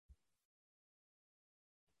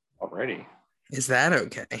already. Is that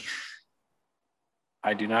okay?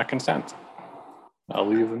 I do not consent. I'll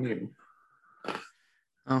leave the meeting.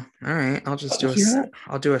 Oh, all right. I'll just Did you hear that?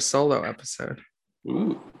 I'll do a solo episode.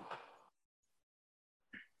 Ooh.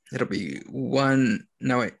 It'll be one.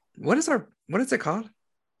 No, wait. What is it called?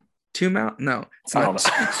 Two mouth? No, it's I don't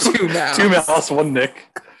not know. two mouths. Two mouths, one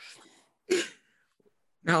Nick.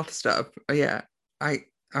 Mouth stuff. Oh, yeah. I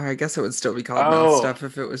guess it would still be called mouth stuff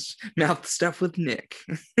if it was mouth stuff with Nick.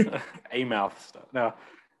 A mouth stuff.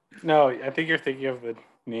 No, I think you're thinking of the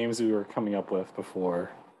names we were coming up with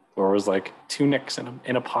before, or it was like two Nicks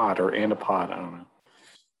in a pod or and a pod. I don't know.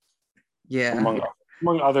 Yeah.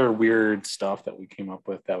 Among other weird stuff that we came up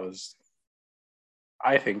with that was,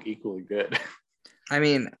 I think, equally good. I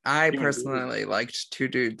mean, I personally liked Two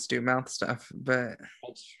Dudes Do Mouth Stuff, but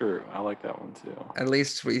that's true. I like that one too. At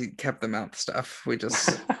least we kept the mouth stuff. We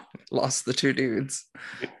just lost the two dudes.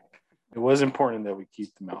 It was important that we keep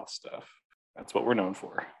the mouth stuff. That's what we're known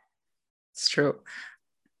for. It's true.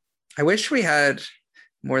 I wish we had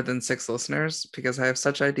more than 6 listeners because I have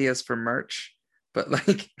such ideas for merch, but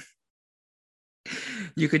like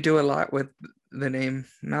you could do a lot with the name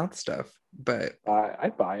Mouth Stuff. But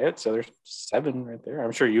I'd buy it. So there's 7 right there.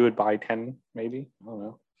 I'm sure you would buy 10, maybe. I don't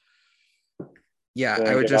know. Yeah,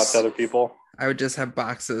 I would just out to other people. I would just have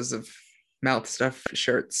boxes of Mouth Stuff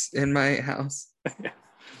shirts in my house. That'd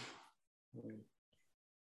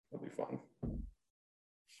be fun.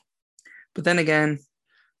 But then again,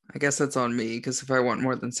 I guess that's on me because if I want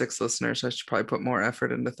more than 6 listeners, I should probably put more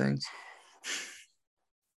effort into things.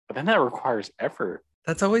 But then that requires effort.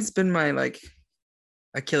 That's always been my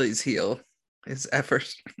Achilles heel is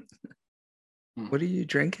effort. What are you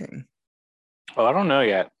drinking? Oh, I don't know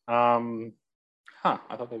yet. I thought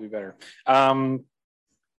that'd be better. No,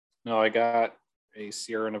 I got a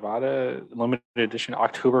Sierra Nevada limited edition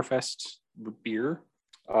Oktoberfest beer,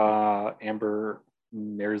 Amber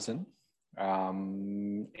Märzen,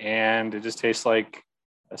 and it just tastes like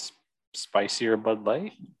a spicier Bud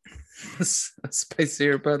Light. A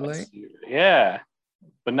spicier Bud Light? Yeah,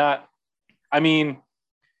 but not. I mean,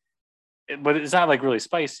 but it's not like really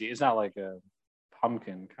spicy. It's not like a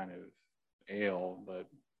pumpkin kind of ale, but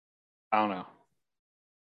I don't know.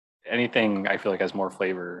 Anything I feel like has more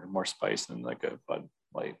flavor, more spice than like a Bud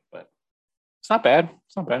Light, but it's not bad.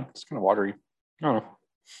 It's not bad. It's kind of watery. I don't know.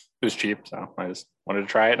 It was cheap, so I just wanted to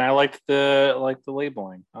try it, and I liked the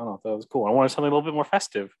labeling. I don't know if that was cool. I wanted something a little bit more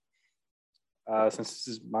festive, since this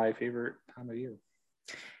is my favorite time of year.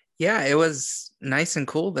 Yeah, it was nice and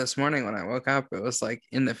cool this morning when I woke up. It was like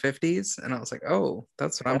in the 50s, and I was like, "Oh,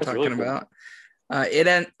 that's what I'm talking really about."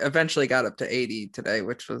 It eventually got up to 80 today,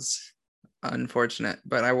 which was unfortunate.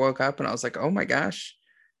 But I woke up and I was like, "Oh my gosh!"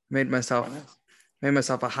 Made myself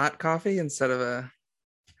a hot coffee instead of a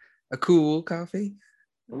cool coffee.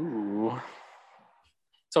 Ooh,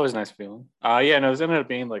 it's always a nice feeling. Yeah, no, it ended up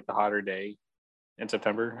being like the hotter day in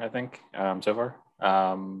September, I think, so far,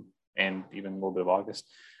 and even a little bit of August.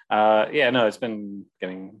 Yeah, no, it's been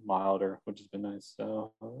getting milder, which has been nice.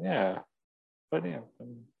 So yeah, but yeah,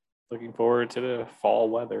 I'm looking forward to the fall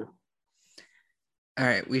weather. All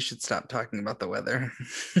right, we should stop talking about the weather.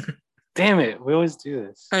 Damn it, we always do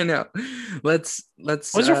this. I know. Let's.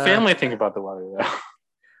 What's your family think about the weather, though?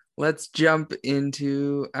 Let's jump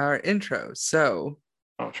into our intro. So.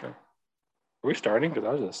 Oh, sure. Are we starting? Because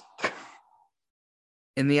I was just.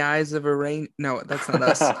 In the eyes of a rain. No, that's not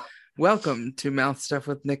us. Welcome to Mouth Stuff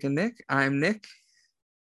with Nick and Nick. I'm Nick.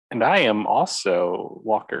 And I am also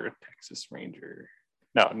Walker, Texas Ranger.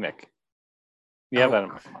 No, Nick. You have that in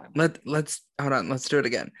my mind. Let's hold on. Let's do it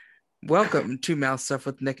again. Welcome to Mouth Stuff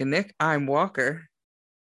with Nick and Nick. I'm Walker.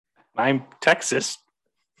 I'm Texas.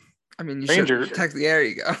 I mean, you Ranger. should. There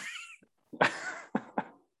you go.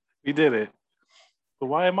 We did it. But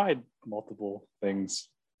why am I multiple things?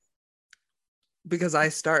 Because I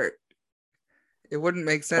start. It wouldn't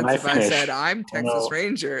make sense if I said I'm Texas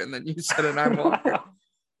Ranger and then you said and I'm Walker.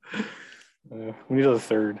 We need a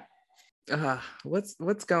third.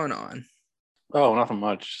 What's going on? Oh, nothing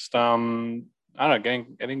much. Just I don't know,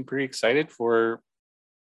 getting pretty excited for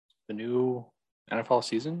the new NFL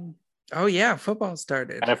season. Oh yeah, football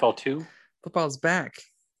started. NFL 2. Football's back.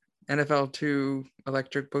 NFL 2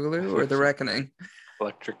 Electric Boogaloo or The Reckoning?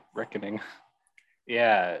 Electric Reckoning.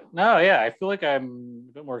 Yeah. No, yeah. I feel like I'm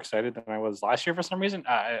a bit more excited than I was last year for some reason.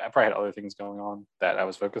 I probably had other things going on that I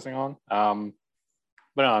was focusing on.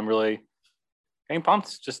 But no, I'm really getting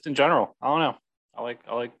pumped just in general. I don't know. I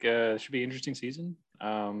like it should be an interesting season.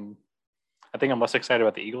 I think I'm less excited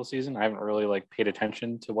about the Eagles season. I haven't really paid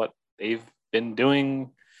attention to what they've been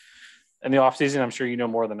doing in the offseason. I'm sure you know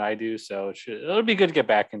more than I do. So it'll be good to get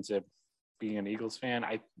back into being an Eagles fan.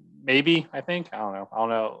 I think. I don't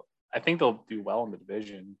know. I think they'll do well in the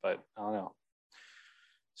division, but I don't know.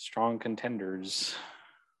 Strong contenders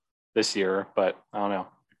this year, but I don't know.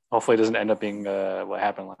 Hopefully, it doesn't end up being what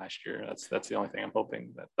happened last year. That's the only thing I'm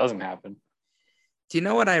hoping that doesn't happen. Do you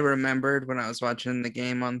know what I remembered when I was watching the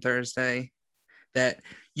game on Thursday? That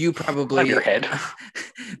you probably your head.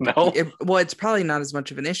 No. Well, it's probably not as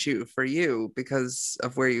much of an issue for you because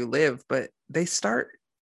of where you live, but they start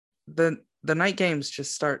the night games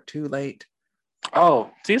just start too late.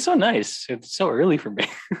 Oh, see, it's so nice. It's so early for me.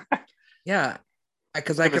 Yeah,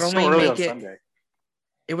 because I could only make it. Sunday.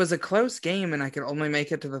 It was a close game, and I could only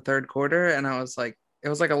make it to the third quarter, and I was like, it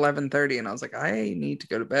was like 11:30, and I was like, I need to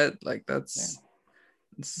go to bed. Like this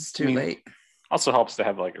is too late. Also helps to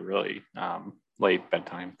have like a really late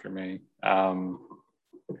bedtime for me.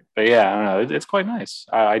 But yeah, I don't know. It's quite nice.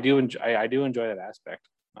 I do enjoy that aspect.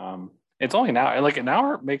 It's only now, like an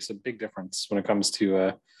hour makes a big difference when it comes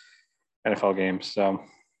to NFL games. So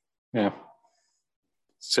yeah.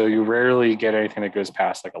 So you rarely get anything that goes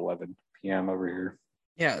past like 11 p.m. over here.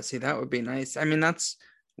 Yeah, see, that would be nice. I mean, that's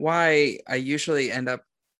why I usually end up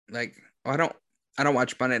like I don't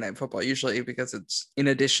watch Monday Night Football usually because it's, in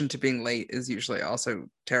addition to being late, is usually also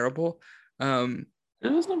terrible.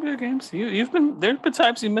 There's no good games. There's been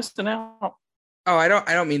times you missed an out. Oh, I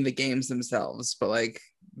don't mean the games themselves, but like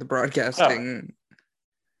the broadcasting. Oh.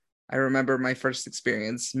 I remember my first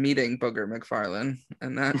experience meeting Booger McFarlane,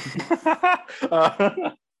 and that.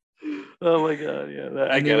 Oh my god! Yeah,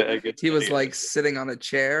 I get it. He was like sitting on a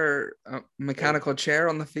chair, a mechanical chair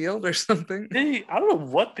on the field or something. I don't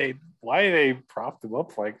know why they propped him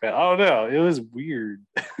up like that. I don't know. It was weird.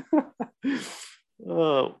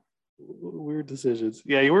 Oh, weird decisions.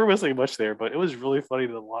 Yeah, you weren't missing much there, but it was really funny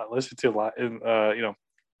to listen to a lot, and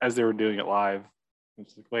as they were doing it live.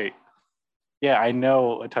 It's like, wait. Yeah, I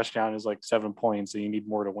know a touchdown is like 7 points and you need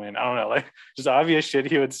more to win. I don't know, like just obvious shit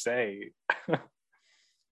he would say.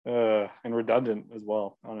 And redundant as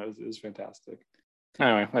well. I don't know, it was fantastic.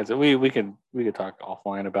 Anyway, we could talk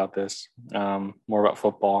offline about this, more about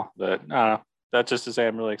football, but I don't know. That's just to say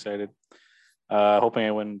I'm really excited. Hoping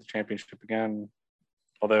I win the championship again.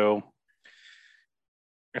 Although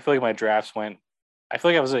I feel like my drafts I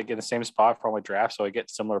feel like I was like in the same spot for all my drafts, so I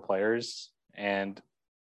get similar players, and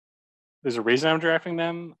there's a reason I'm drafting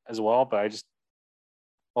them as well, but I just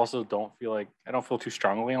also don't feel too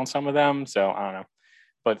strongly on some of them. So I don't know.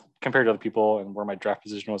 But compared to other people and where my draft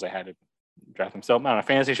position was, I had to draft them. So I don't know.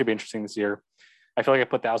 Fantasy should be interesting this year. I feel like I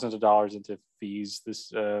put thousands of dollars into fees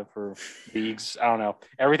for leagues. I don't know.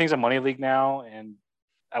 Everything's a money league now, and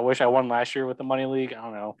I wish I won last year with the money league. I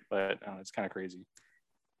don't know, but it's kind of crazy.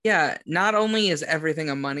 Yeah, not only is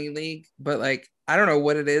everything a money league, but like I don't know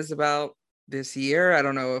what it is about this year. I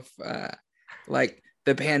don't know if like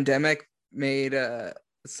the pandemic made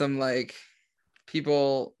some like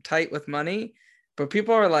people tight with money, but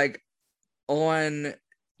people are like on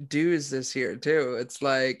dues this year too. It's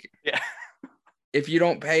like, yeah, if you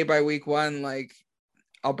don't pay by week 1, like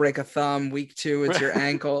I'll break a thumb. Week 2, it's your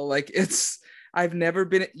ankle. Like I've never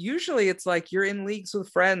been. Usually it's like you're in leagues with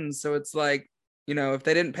friends, so it's like, if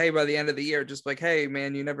they didn't pay by the end of the year, just like, hey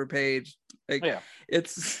man, you never paid. Like, yeah.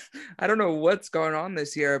 I don't know what's going on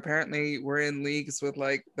this year. Apparently we're in leagues with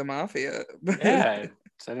like the mafia. Yeah.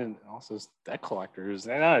 I didn't also debt collectors.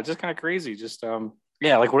 I know, it's just kind of crazy. Just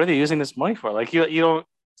yeah, like what are they using this money for? Like you don't.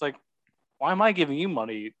 It's like, why am I giving you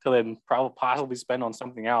money to then probably possibly spend on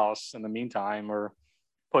something else in the meantime, or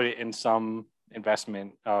put it in some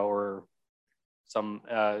investment or some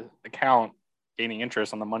account gaining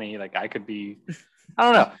interest on the money? Like I could be, I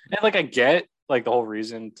don't know. And like I get like the whole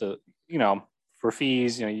reason to, for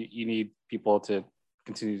fees, you need people to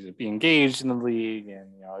continue to be engaged in the league, and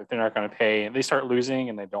if they're not going to pay and they start losing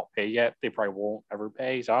and they don't pay yet, they probably won't ever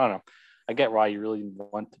pay. So I don't know. I get why you really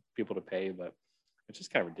want people to pay, but it's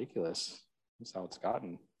just kind of ridiculous. That's how it's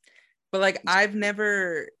gotten. But like I've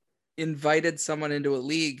never invited someone into a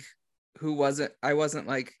league who I wasn't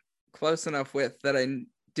like close enough with that I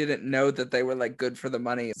didn't know that they were like good for the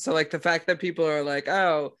money. So like the fact that people are like,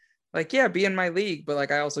 oh, like, yeah, be in my league, but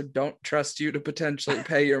like I also don't trust you to potentially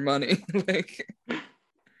pay your money. Like,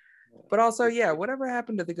 but also, yeah, whatever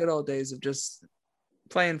happened to the good old days of just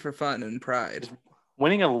playing for fun and pride?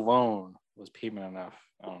 Winning alone was payment enough.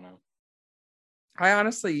 I don't know. I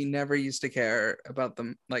honestly never used to care about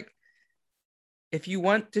them. Like, if you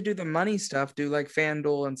want to do the money stuff, do like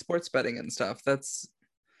FanDuel and sports betting and stuff.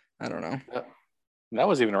 I don't know. That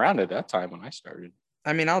was even around at that time when I started.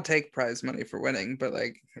 I mean, I'll take prize money for winning, but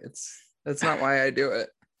like, that's not why I do it.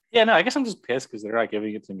 Yeah, no, I guess I'm just pissed because they're not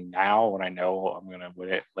giving it to me now when I know I'm going to win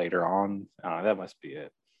it later on. That must be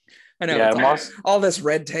it. I know. Yeah, all this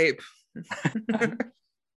red tape.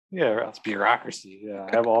 Yeah, it's bureaucracy. Yeah,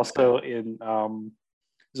 I have also in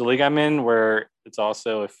there's a league I'm in where it's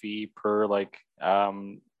also a fee per like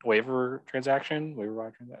waiver transaction, waiver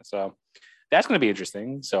wire transaction. So that's going to be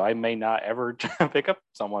interesting. So I may not ever pick up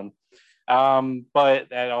someone, but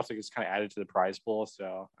that also gets kind of added to the prize pool.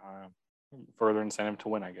 So further incentive to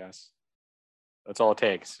win, I guess. That's all it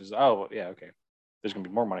takes. Is, oh yeah, okay. There's going to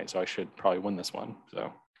be more money, so I should probably win this one.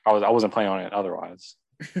 So I wasn't planning on it otherwise,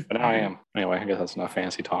 but now I am. Anyway, I guess that's enough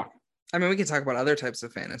fantasy talk. I mean, we can talk about other types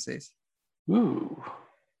of fantasies. Ooh,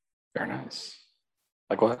 very nice.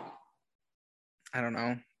 Like what? I don't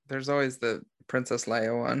know. There's always the Princess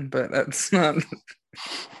Leia one, but that's not.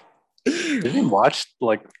 Did you watch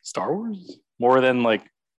like Star Wars more than like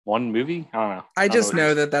one movie? I don't know. I just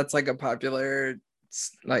know that that's like a popular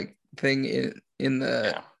like thing in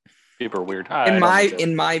the. Yeah. People are weird. In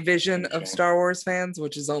my vision of Star Wars fans,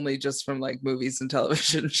 which is only just from like movies and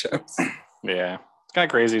television shows. Yeah, it's kind of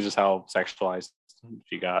crazy just how sexualized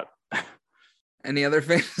she got. Any other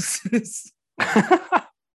fantasies?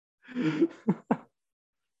 Nothing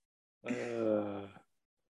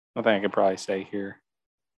I could probably say here.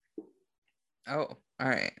 Oh, all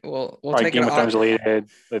right. We'll take Game of Thrones related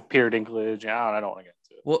with Peter Dinklage. I don't want to get into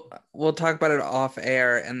it. We'll talk about it off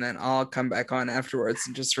air, and then I'll come back on afterwards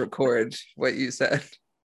and just record what you said.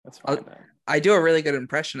 That's fine. I do a really good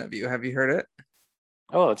impression of you. Have you heard it?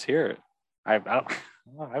 Oh, let's hear it. I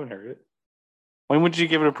haven't heard it. When would you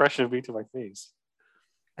give an impression of me to my face?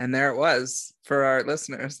 And there it was for our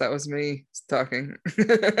listeners. That was me talking.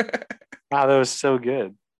 Wow, that was so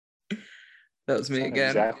good. That was me again.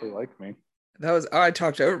 Exactly like me. That was. I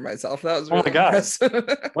talked over myself. That was. Really impressive.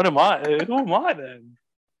 What am I? Who am I then?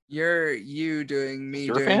 You're you doing me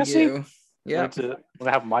Your doing fantasy? you. Yeah. Want to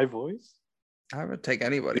have my voice? I would take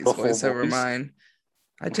anybody's voice over mine.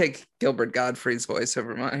 I'd take Gilbert Gottfried's voice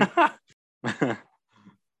over mine.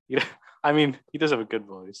 Yeah, I mean, he does have a good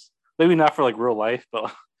voice. Maybe not for like real life,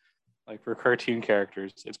 but like for cartoon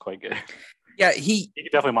characters, it's quite good. Yeah, he can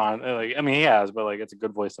definitely monetize. Like, he has, but like it's a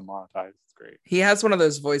good voice to monetize. It's great. He has one of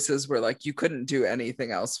those voices where like you couldn't do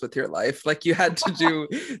anything else with your life. Like you had to do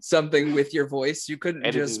something with your voice. You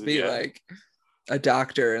couldn't just be like a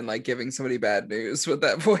doctor and like giving somebody bad news with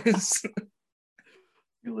that voice.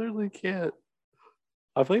 You literally can't.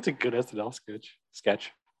 I feel like it's a good SNL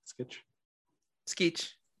sketch.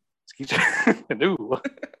 No.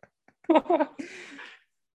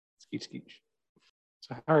 Skeech.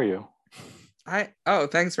 So how are you?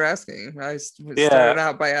 Thanks for asking. I started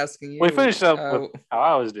out by asking you. We finished up with how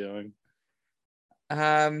I was doing.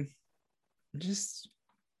 Just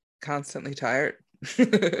constantly tired.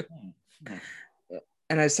 And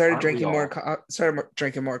I started drinking more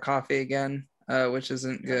coffee again, which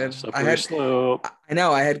isn't good. I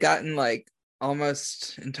know I had gotten like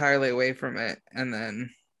almost entirely away from it, and then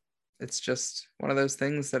it's just one of those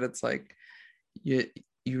things that it's like you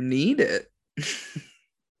need it.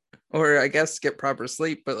 Or I guess get proper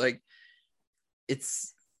sleep, but like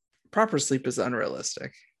it's proper sleep is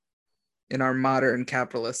unrealistic in our modern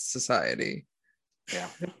capitalist society. Yeah.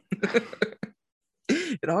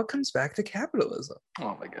 It all comes back to capitalism.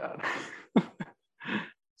 Oh my God.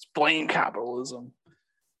 It's blame capitalism.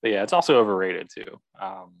 But yeah, it's also overrated too.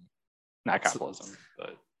 Not capitalism,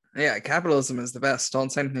 but yeah, capitalism is the best. Don't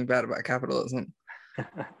say anything bad about capitalism.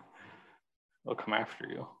 They'll come after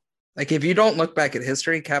you. Like if you don't look back at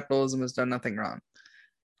history, capitalism has done nothing wrong.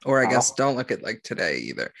 Or I guess don't look at like today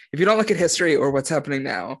either. If you don't look at history or what's happening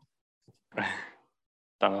now,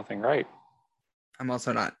 done nothing right. I'm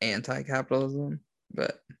also not anti-capitalism,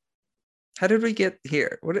 but how did we get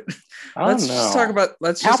here? Let's just talk about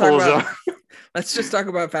Fast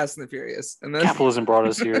and the Furious. And then capitalism brought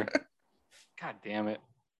us here. God damn it.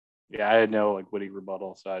 Yeah, I had no like witty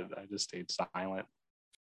rebuttal, so I just stayed silent.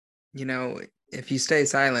 You know, if you stay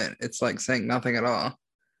silent, it's like saying nothing at all.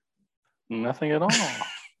 Nothing at all.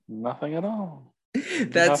 Nothing at all.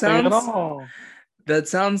 That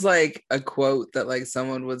sounds like a quote that like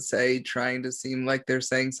someone would say trying to seem like they're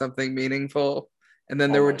saying something meaningful. And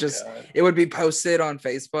then it would be posted on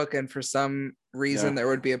Facebook, and for some reason there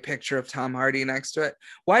would be a picture of Tom Hardy next to it.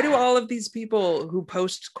 Why do all of these people who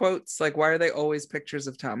post quotes, like why are they always pictures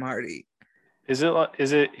of Tom Hardy? Is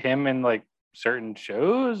it him in like certain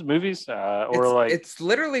shows, movies, it's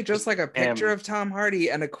literally just like a picture of Tom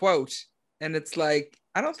Hardy and a quote, and it's like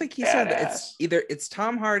I don't think he said that. It's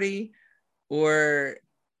Tom Hardy or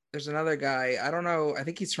there's another guy, I don't know, I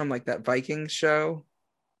think he's from like that Vikings show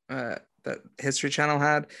that History Channel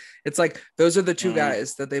had. It's like those are the two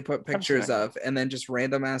guys that they put pictures of, and then just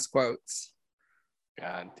random ass quotes.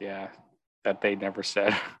 God, yeah, that they never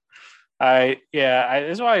said.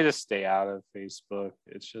 That's why I just stay out of Facebook.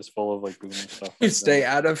 It's just full of like boomer stuff. You stay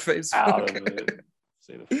out of Facebook. Out of it.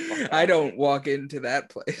 Stay the fuck I out. don't walk into that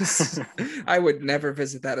place. I would never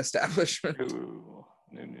visit that establishment. Ooh,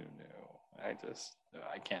 no.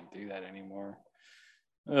 I can't do that anymore.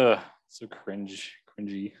 Ugh, so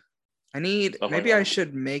cringy. Maybe I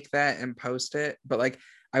should make that and post it, but like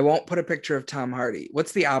I won't put a picture of Tom Hardy.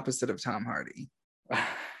 What's the opposite of Tom Hardy?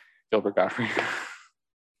 Gilbert Godfrey.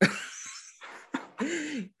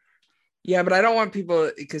 Yeah, but I don't want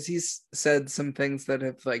people, because he's said some things that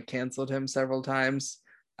have like canceled him several times.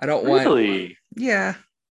 I don't want. Really? Yeah.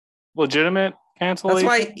 Legitimate cancellation?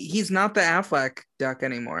 That's why he's not the Affleck duck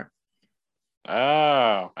anymore.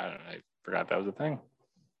 Oh, I forgot that was a thing.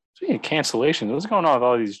 Speaking of cancellation, what's going on with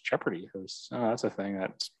all these Jeopardy hosts? Oh, that's a thing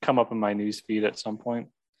that's come up in my news feed at some point.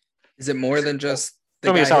 Is it more than just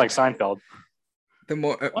the guy? It sound like Seinfeld.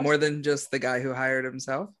 More than just the guy who hired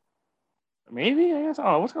himself? Maybe, I guess. I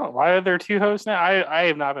don't know what's going on. Why are there two hosts now? I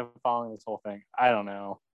have not been following this whole thing. I don't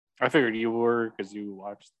know. I figured you were because you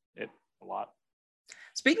watched it a lot.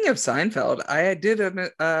 Speaking of Seinfeld, I did a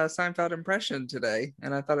Seinfeld impression today,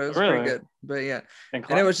 and I thought it was pretty good. But yeah, and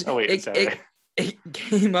it was it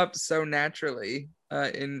came up so naturally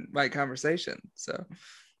in my conversation. So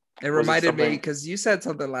it reminded me, because you said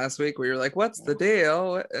something last week where you're like, "What's the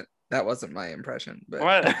deal?" That wasn't my impression, but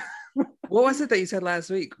what? What was it that you said last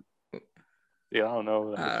week? Yeah, I don't know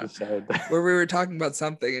what I just said. Where we were talking about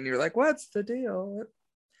something, and you're like, "What's the deal?"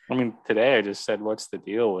 I mean, today I just said, "What's the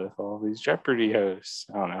deal with all these Jeopardy hosts?"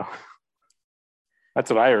 I don't know. That's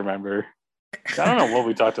what I remember. I don't know what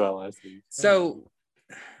we talked about last week. So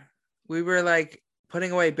we were like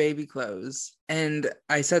putting away baby clothes, and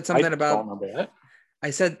I said something about. Don't remember that.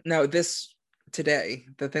 I said no. This today,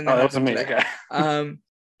 the thing that wasn't me. Today. Okay.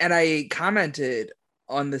 And I commented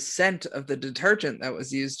on the scent of the detergent that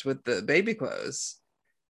was used with the baby clothes,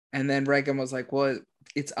 and then Reagan was like, "Well,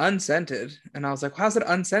 it's unscented," and I was like, "How's it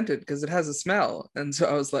unscented? Because it has a smell." And so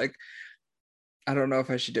I was like, "I don't know if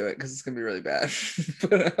I should do it because it's gonna be really bad."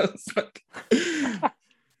 But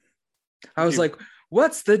I was like,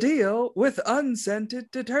 "What's the deal with unscented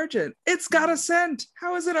detergent? It's got a scent.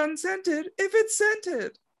 How is it unscented if it's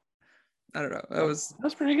scented?" I don't know.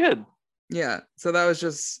 That's pretty good. Yeah. So that was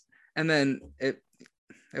just, and then it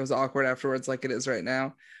was awkward afterwards, like it is right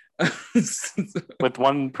now. With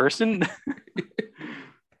one person?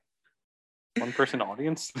 One person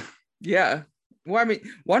audience? Yeah. Well, I mean,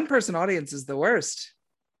 one person audience is the worst.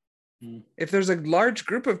 If there's a large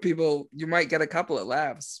group of people, you might get a couple of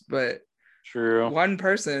laughs, but true. One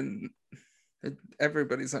person,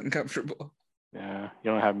 everybody's uncomfortable. Yeah, you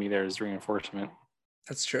don't have me there as reinforcement.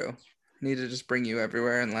 That's true. I need to just bring you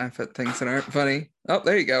everywhere and laugh at things that aren't funny. Oh,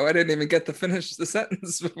 there you go. I didn't even get to finish the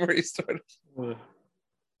sentence before you started.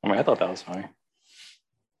 I mean, I thought that was funny.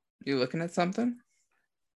 You looking at something?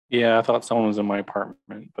 Yeah, I thought someone was in my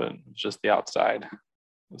apartment, but it's just the outside. It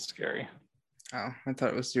was scary. Oh, I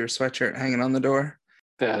thought it was your sweatshirt hanging on the door.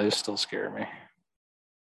 Yeah, they still scare me.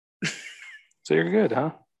 So you're good,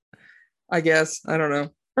 huh? I guess. I don't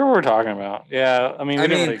know. What were we talking about? Yeah, I mean, I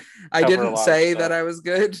didn't say that I was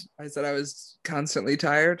good. I said I was constantly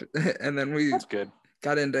tired, and then That's good.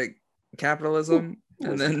 Got into capitalism,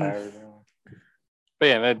 and then. Tired. But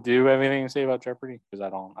yeah, do you have anything to say about Jeopardy? Because I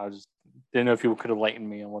don't. I just didn't know if you could enlighten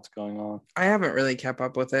me on what's going on. I haven't really kept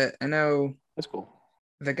up with it. I know that's cool.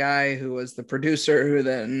 The guy who was the producer, who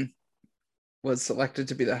then was selected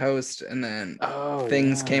to be the host, and then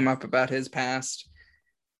things came up about his past,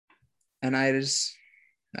 and I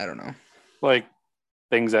don't know. Like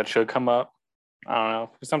things that should come up. I don't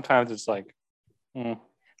know. Sometimes it's like. I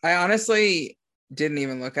honestly didn't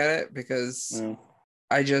even look at it because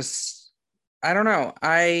I don't know.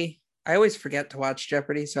 I always forget to watch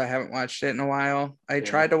Jeopardy, so I haven't watched it in a while. I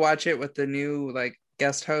tried to watch it with the new like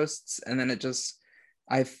guest hosts, and then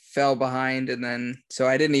I fell behind, and then so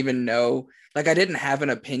I didn't even know. Like I didn't have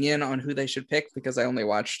an opinion on who they should pick because I only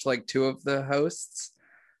watched like two of the hosts.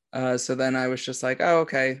 So then I was just like, oh,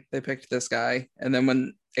 okay, they picked this guy. And then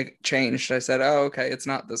when it changed, I said, oh, okay, it's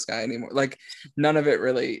not this guy anymore. Like none of it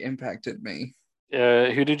really impacted me.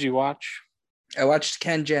 Who did you watch? I watched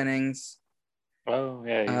Ken Jennings. Oh,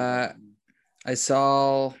 yeah. I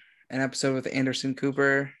saw an episode with Anderson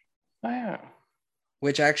Cooper. Oh, yeah.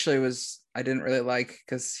 Which actually I didn't really like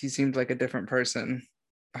because he seemed like a different person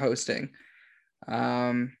hosting.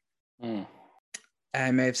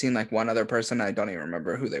 I may have seen like one other person. I don't even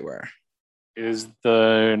remember who they were. Is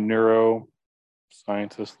the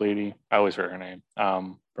neuroscientist lady? I always forget her name.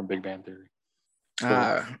 From Big Bang Theory.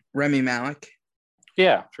 Remy Malik.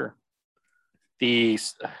 Yeah, sure. The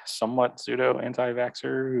somewhat pseudo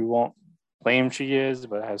anti-vaxxer who won't claimed she is,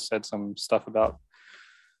 but has said some stuff about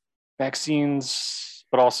vaccines.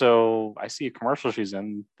 But also, I see a commercial she's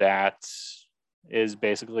in that is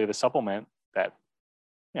basically the supplement that,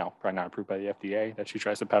 probably not approved by the FDA, that she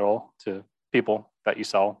tries to peddle to people that you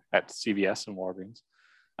sell at CVS and Walgreens.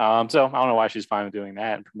 So I don't know why she's fine with doing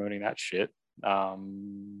that and promoting that shit. So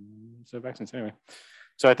vaccines anyway.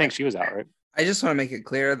 So I think she was out, right? I just want to make it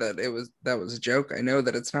clear that that was a joke. I know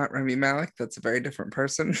that it's not Rami Malek. That's a very different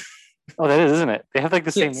person. Oh, that is, isn't it? They have like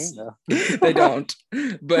the same name though. They don't,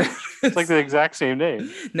 but it's like the exact same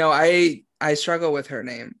name. No, I struggle with her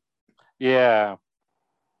name. Yeah,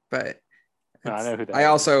 but no, I know who that I is.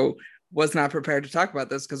 also was not prepared to talk about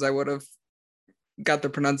this because I would have got the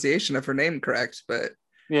pronunciation of her name correct. But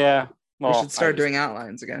yeah, we should start doing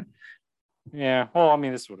outlines again. Yeah, well, I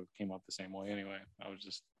mean, this would have came up the same way anyway. I was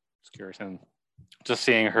just curious, and just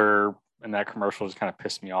seeing her in that commercial just kind of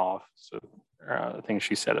pissed me off. So the things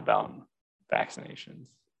she said about vaccinations.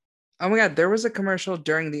 Oh my God, there was a commercial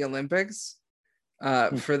during the Olympics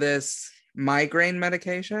for this migraine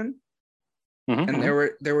medication. And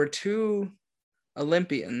there were two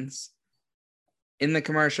Olympians in the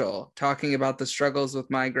commercial talking about the struggles with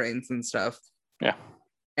migraines and stuff. Yeah.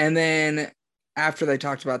 And then after they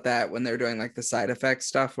talked about that, when they're doing like the side effect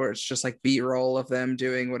stuff where it's just like B-roll of them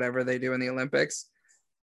doing whatever they do in the Olympics,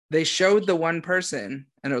 they showed the one person,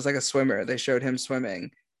 and it was like a swimmer. They showed him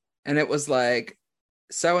swimming, and it was like,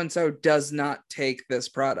 so-and-so does not take this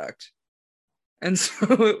product. And so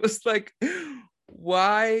it was like,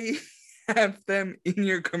 why have them in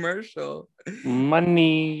your commercial?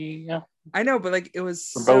 Money. I know, but like it was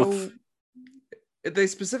for so both. They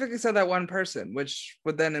specifically said that one person, which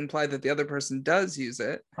would then imply that the other person does use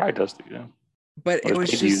it. Probably does do, yeah. But it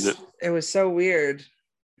was just it was so weird.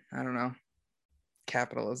 I don't know.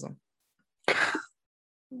 Capitalism.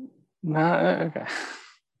 Nah, okay.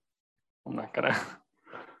 I'm not gonna.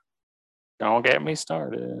 Don't get me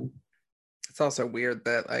started. It's also weird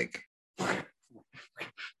that like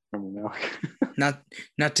not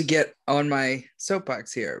to get on my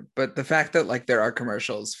soapbox here, but the fact that like there are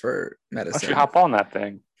commercials for medicine. Why don't you hop on that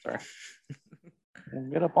thing? Sorry.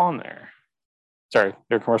 Get up on there. Sorry,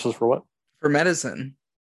 there are commercials for what? For medicine.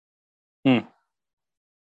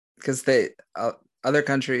 Because they other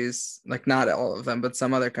countries, like not all of them, but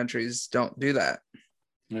some other countries don't do that.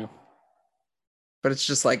 Yeah. But it's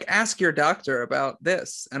just like, ask your doctor about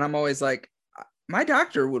this. And I'm always like, my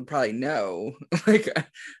doctor would probably know. Like,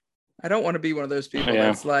 I don't want to be one of those people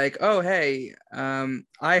that's like, oh, hey,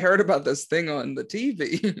 I heard about this thing on the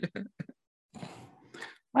TV.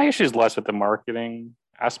 My issue is less with the marketing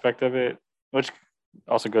aspect of it, which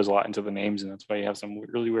also goes a lot into the names, and that's why you have some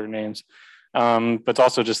really weird names. But it's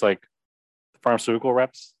also just like pharmaceutical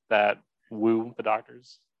reps that woo the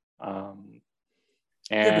doctors. Yeah,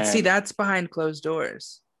 but see, that's behind closed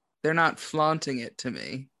doors. They're not flaunting it to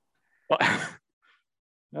me. Well,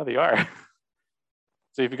 no, they are.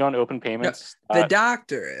 So if you go into open payments, no, the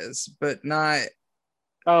doctor is, but not.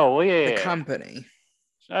 Oh well, yeah, the company.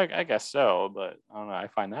 I guess so, but I don't know. I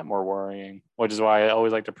find that more worrying, which is why I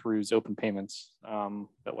always like to peruse open payments,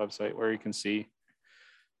 that website where you can see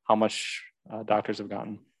how much doctors have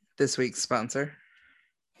gotten. This week's sponsor.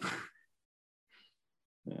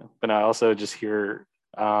 Yeah, but I also just hear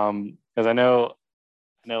because I know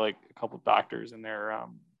like a couple of doctors in there,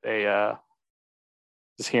 they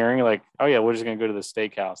just hearing like, oh yeah, we're just gonna go to the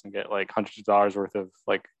steakhouse and get like hundreds of dollars worth of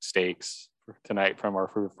like steaks for tonight from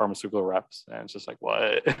our pharmaceutical reps, and it's just like,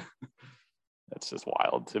 what? That's just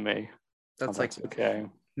wild to me. That's like okay,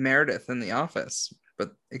 Meredith in The Office,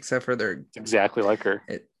 but except for they're exactly like her.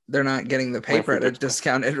 They're not getting the paper at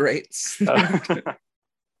discounted rates.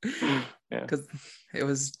 Yeah, because it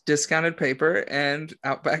was discounted paper and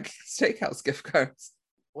Outback Steakhouse gift cards.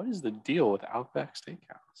 What is the deal with Outback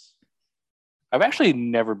Steakhouse? I've actually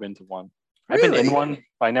never been to one. Really? I've been in one,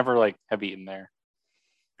 but I never like have eaten there.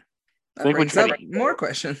 That brings up more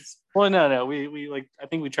questions. Well, no, we like I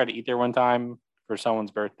think we tried to eat there one time for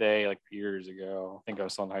someone's birthday like years ago. I think I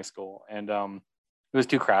was still in high school, and it was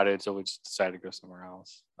too crowded, so we just decided to go somewhere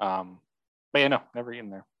else. But yeah, no, never eaten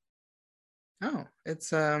there. Oh,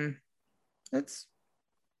 it's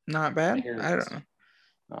not bad. I don't know. I don't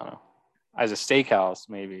know. As a steakhouse,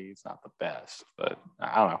 maybe it's not the best, but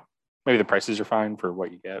I don't know. Maybe the prices are fine for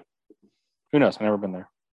what you get. Who knows? I've never been there.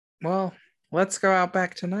 Well, let's go out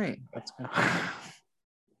back tonight. Let's go.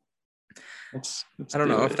 I don't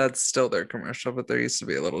know if that's still their commercial, but there used to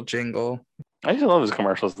be a little jingle. I used to love those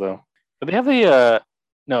commercials though. But they have the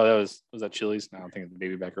no, was that Chili's? No, I don't think the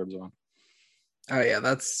baby back ribs one. Oh yeah,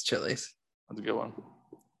 that's Chili's. That's a good one.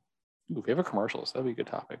 Ooh, favorite commercials. That'd be a good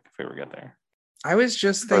topic if we ever get there. I was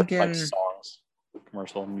just thinking like songs.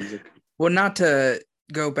 commercial music. Well, not to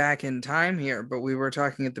go back in time here, but we were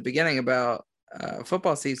talking at the beginning about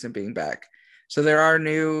football season being back. So there are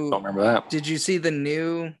new. Don't remember that. Did you see the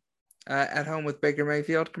new At Home with Baker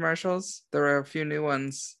Mayfield commercials? There are a few new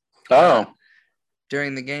ones.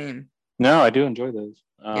 During the game. No, I do enjoy those.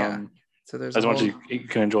 Yeah. So there's as much as you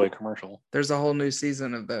can enjoy a commercial. There's a whole new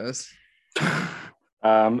season of those.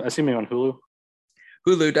 I see me on Hulu.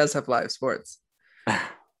 Hulu does have live sports.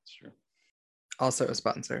 That's true. Also a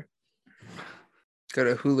sponsor. Go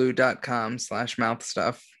to hulu.com/mouth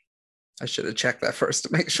stuff. I should have checked that first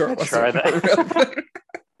to make sure it wasn't a real thing.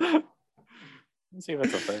 Let's see if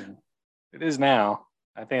that's a thing. It is now.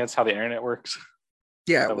 I think that's how the internet works.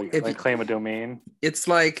 Yeah. So if you claim a domain. It's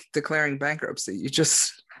like declaring bankruptcy. You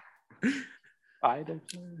just I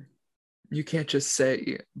declare. You can't just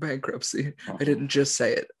say bankruptcy. Oh. I didn't just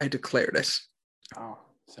say it. I declared it. Oh,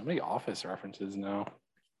 so many Office references now.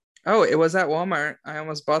 Oh, it was at Walmart. I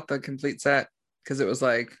almost bought the complete set because it was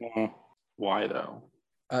like. Why though?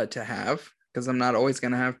 To have, because I'm not always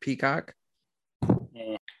going to have Peacock.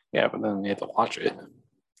 Yeah, but then you have to watch it.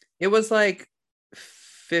 It was like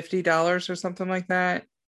 $50 or something like that.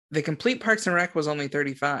 The complete Parks and Rec was only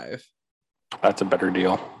 $35. That's a better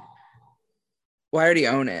deal. Well, I already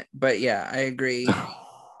own it, but yeah, I agree. Even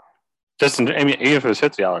if it was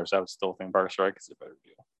 $50, I would still think Parks and Rec is a better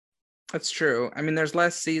deal. That's true. I mean, there's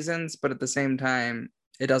less seasons, but at the same time,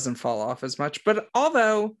 it doesn't fall off as much. But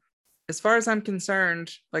although, as far as I'm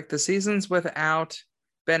concerned, like the seasons without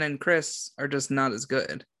Ben and Chris are just not as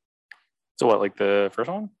good. So what, like the first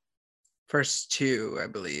one? First two, I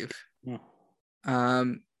believe. Hmm.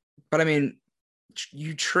 But I mean,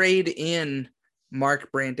 you trade in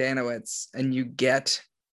Mark Brandanowitz and you get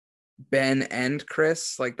Ben and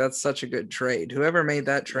Chris. Like that's such a good trade. Whoever made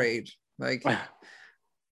that trade, like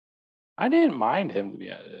I didn't mind him to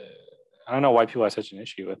be. I don't know why people have such an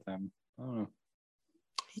issue with him. I don't know.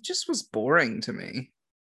 He just was boring to me.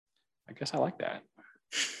 I guess I like that.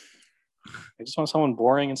 I just want someone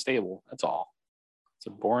boring and stable. That's all. It's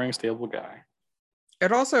a boring, stable guy.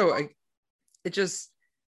 It also,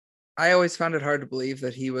 I always found it hard to believe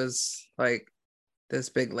that he was like this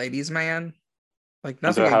big ladies man. Like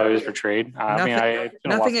nothing. Is that how he was portrayed?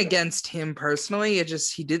 Nothing against him personally.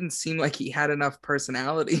 He didn't seem like he had enough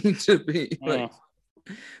personality to be like.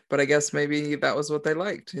 But I guess maybe that was what they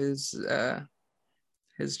liked. His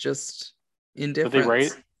just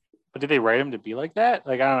indifference. But did they write him to be like that?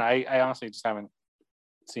 Like I don't know. I honestly just haven't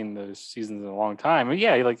seen those seasons in a long time. But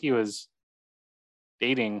yeah, he was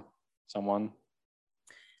dating someone.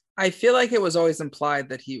 I feel like it was always implied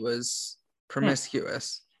that he was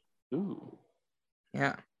promiscuous. Ooh.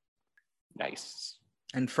 Yeah. Nice.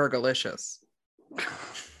 And Fergalicious.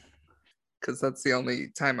 Because that's the only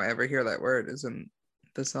time I ever hear that word is in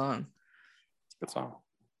the song. Good song.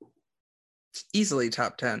 It's easily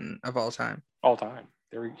top 10 of all time. All time.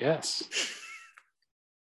 Yes.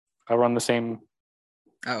 I run the same.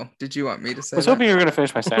 Oh, did you want me to say I was hoping you were going to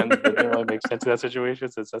finish my sentence, but it didn't really make sense in that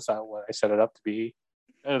situation since that's not what I set it up to be.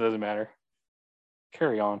 It doesn't matter.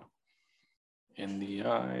 Carry on. In the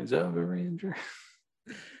eyes of a ranger.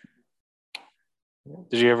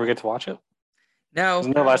 Did you ever get to watch it? No.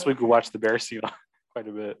 Wasn't there last week we watched the bear scene quite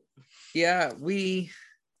a bit? Yeah, we'll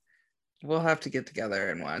have to get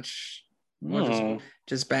together and watch. We'll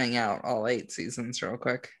just bang out all 8 seasons real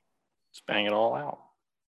quick. Just bang it all out.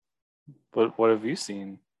 But what have you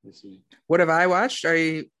seen this week? What have I watched? Are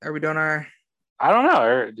we doing our? I don't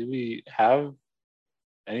know. Do we have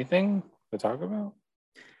anything to talk about?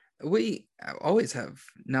 We always have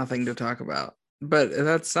nothing to talk about, but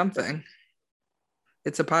that's something.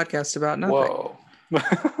 It's a podcast about nothing. Whoa.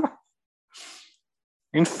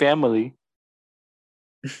 In family.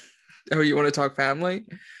 Oh, you want to talk family?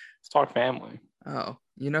 Let's talk family. Oh,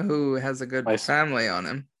 you know who has a good family on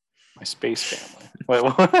him? My space family. Wait,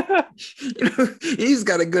 what? He's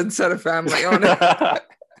got a good set of family on him.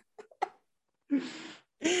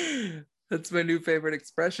 That's my new favorite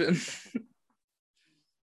expression.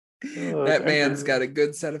 That man's got a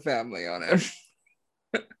good set of family on him.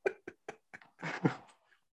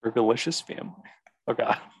 Fergalicious family. Oh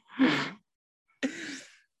God.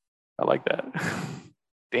 I like that.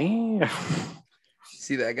 Damn.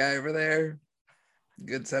 See that guy over there?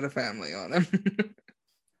 Good set of family on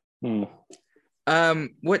him.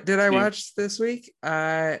 What did I watch this week?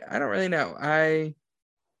 I don't really know.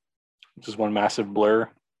 Just one massive blur.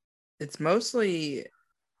 It's mostly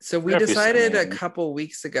so we decided a couple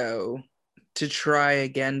weeks ago to try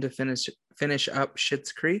again to finish up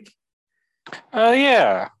Schitt's Creek.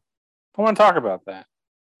 Yeah. I want to talk about that.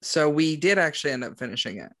 So we did actually end up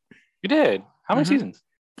finishing it. You did? How many seasons?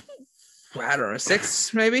 I don't know,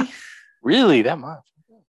 6 maybe. Really, that much?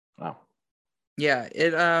 Wow. Yeah,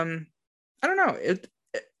 I don't know.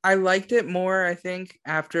 I liked it more, I think,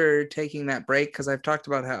 after taking that break, because I've talked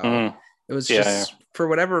about how it was just for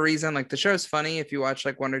whatever reason, like the show's funny if you watch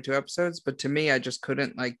like 1 or 2 episodes, but to me, I just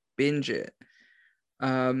couldn't like binge it.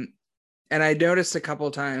 And I noticed a couple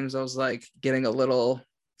of times I was like getting a little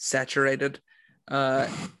saturated.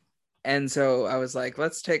 And so I was like,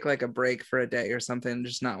 let's take like a break for a day or something,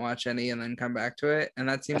 just not watch any and then come back to it. And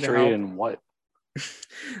that seemed to help. In what?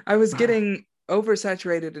 I was getting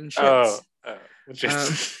oversaturated in shits.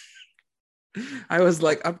 I was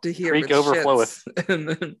like up to here Creek with overfloweth. shits. And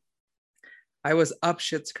then I was up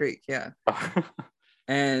Shit's Creek, yeah.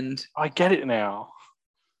 And I get it now.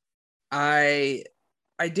 I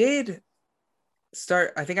did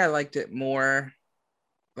start, I think I liked it more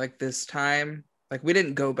like this time. Like we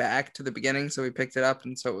didn't go back to the beginning, so we picked it up,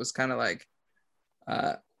 and so it was kind of like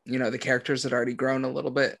the characters had already grown a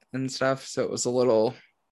little bit and stuff, so it was a little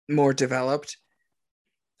more developed.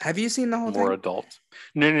 Have you seen the whole thing? More adult.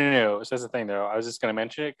 No. So that's the thing, though. I was just going to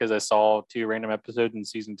mention it because I saw 2 random episodes in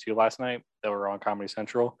season 2 last night that were on Comedy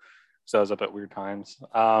Central. So I was up at weird times.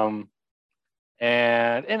 And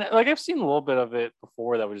like I've seen a little bit of it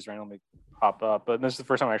before that would just randomly pop up, but this is the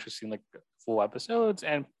first time I actually seen like full episodes,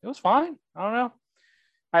 and it was fine. I don't know.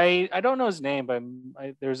 I don't know his name, but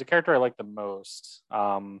there's a character I like the most.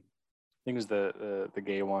 I think it was the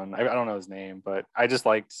gay one. I don't know his name, but I just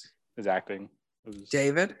liked his acting. It was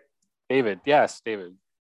David. Yes, David.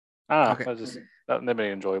 I don't know. Okay. That made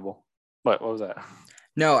it enjoyable. What was that?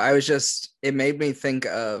 No, it made me think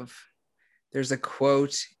of, there's a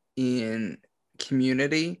quote in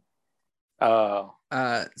Community. Oh.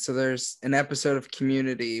 So there's an episode of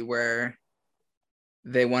Community where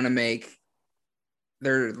they're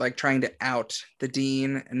like trying to out the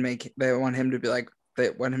dean and they want him to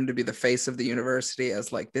be the face of the university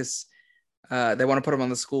as like this. They want to put him on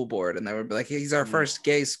the school board, and they would be like, he's our first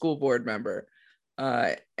gay school board member.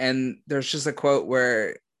 And there's just a quote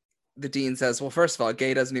where the dean says, well, first of all,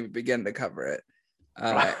 gay doesn't even begin to cover it.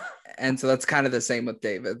 And so that's kind of the same with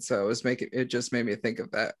David. So it just made me think of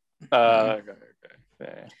that.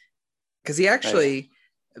 Okay. Because he actually,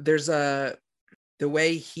 there's the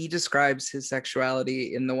way he describes his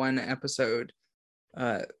sexuality in the one episode,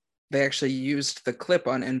 they actually used the clip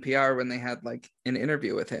on NPR when they had like an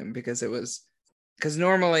interview with him, because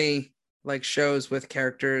normally like shows with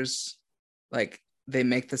characters, like they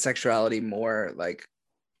make the sexuality more like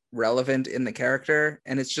relevant in the character,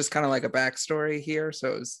 and it's just kind of like a backstory here,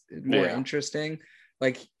 so it's more interesting.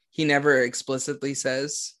 Like he never explicitly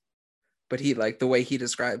says, but he like the way he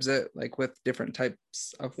describes it, like with different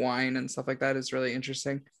types of wine and stuff like that, is really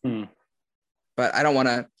interesting. But I don't want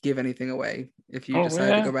to give anything away if you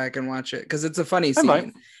decide to go back and watch it, because it's a funny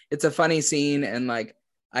scene. It's a funny scene, and like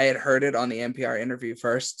I had heard it on the NPR interview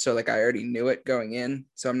first, so like I already knew it going in,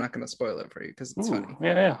 so I'm not going to spoil it for you because it's funny.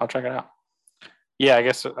 Yeah, I'll check it out. Yeah, I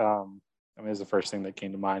guess it's the first thing that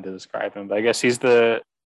came to mind to describe him. But I guess he's the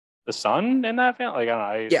son in that family. Like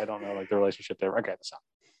I don't know like the relationship there. Okay, the son.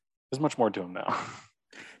 There's much more to him now.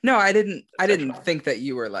 No, I didn't think that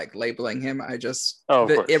you were like labeling him. I just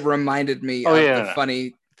it reminded me of the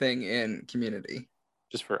funny thing in Community.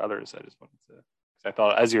 Just for others, I just wanted to. I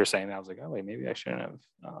thought, as you were saying, I was like, oh wait, maybe I shouldn't have.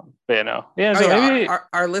 But yeah, no, yeah. So maybe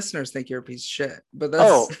our listeners think you're a piece of shit. But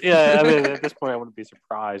that's I mean, at this point, I wouldn't be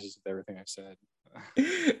surprised with everything I said.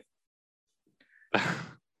 You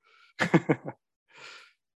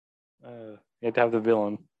have to have the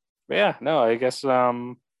villain. But yeah, no, I guess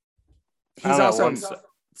he's also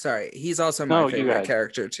he's also my favorite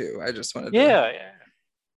character too. I just wanted to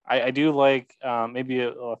I do like maybe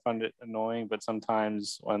I find it annoying, but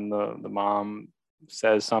sometimes when the mom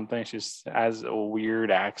says something, she just has a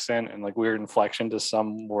weird accent and like weird inflection to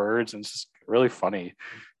some words, and it's just really funny.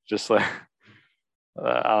 Just like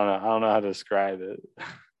I don't know how to describe it.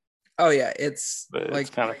 Oh yeah, it's but like it's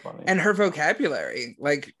kind of funny. And her vocabulary,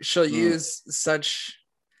 like she'll use such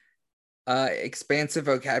expansive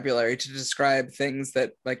vocabulary to describe things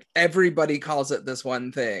that like everybody calls it this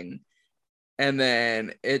one thing, and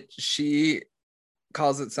then she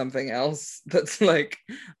calls it something else that's like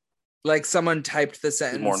someone typed the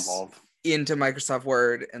sentence into Microsoft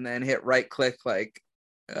Word and then hit right click like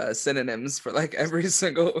synonyms for like every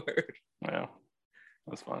single word. Yeah,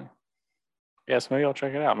 that's funny. Yes, maybe I'll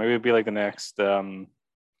check it out. Maybe it'd be like the next sitcom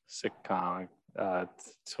to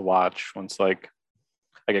watch once like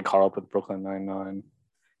I get caught up with Brooklyn Nine-Nine.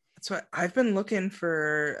 That's what I've been looking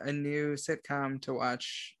for, a new sitcom to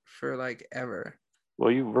watch for like ever.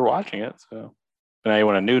 Well, you were watching it, so now you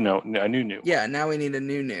want a new. Yeah, now we need a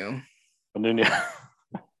new. A new.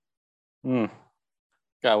 Hmm.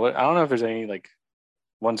 God, I don't know if there's any like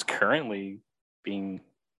ones currently being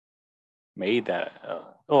made that.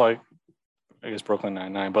 I guess Brooklyn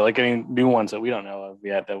Nine-Nine, but like any new ones that we don't know of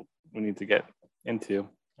yet that we need to get into.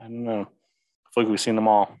 I don't know. I feel like we've seen them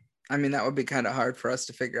all. I mean, that would be kind of hard for us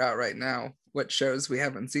to figure out right now what shows we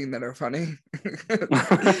haven't seen that are funny.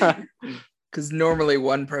 Because normally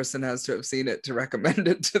one person has to have seen it to recommend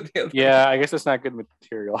it to the other. Yeah, I guess it's not good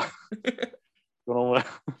material.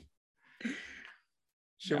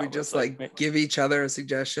 Should we just like give each other a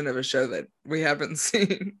suggestion of a show that we haven't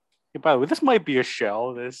seen? Hey, by the way, this might be a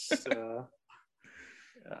show. This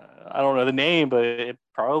I don't know the name, but it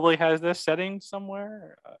probably has this setting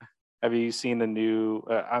somewhere. Have you seen the new?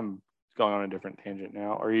 I'm going on a different tangent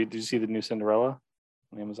now. Did you see the new Cinderella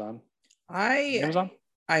on Amazon? I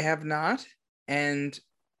have not, and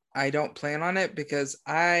I don't plan on it because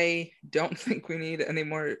I don't think we need any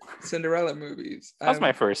more Cinderella movies. That was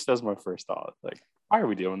my first thought. Like, why are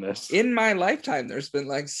we doing this? In my lifetime, there's been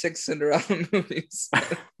like 6 Cinderella movies.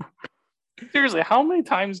 Seriously, how many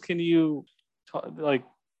times can you like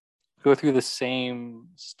go through the same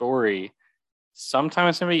story?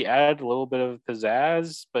 Sometimes somebody add a little bit of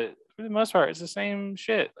pizzazz, but for the most part, it's the same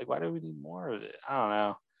shit. Like, why do we need more of it?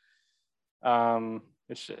 I don't know.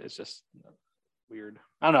 It's just weird.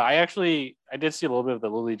 I don't know. I did see a little bit of the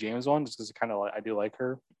Lily James one just because I do like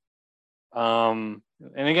her. And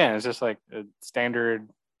again, it's just like a standard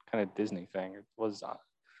kind of Disney thing. It was, I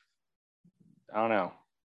don't know,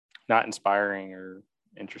 not inspiring or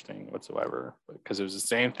interesting whatsoever because it was the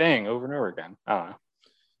same thing over and over again. I don't know.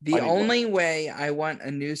 The only way I want a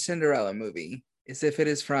new Cinderella movie is if it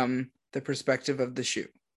is from the perspective of the shoe.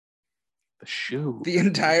 The shoe. The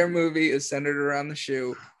entire movie is centered around the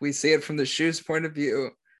shoe. We see it from the shoe's point of view.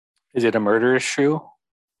 Is it a murderous shoe?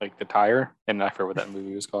 Like the tire? And I forget what that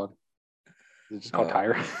movie was called. Is it just called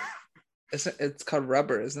Tire? It's called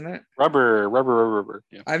Rubber, isn't it? Rubber.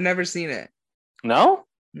 Yeah. I've never seen it. No?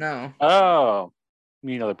 No. Oh.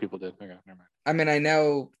 Me and other people did. Okay, never mind. I mean, I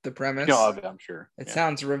know the premise. You know of it, I'm sure. It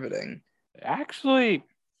sounds riveting. Actually,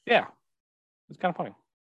 yeah. It's kind of funny.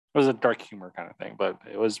 It was a dark humor kind of thing, but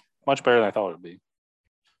it was much better than I thought it would be.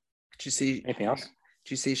 Did you see anything else?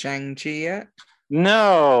 Did you see Shang-Chi yet?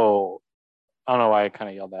 No. I don't know why I kind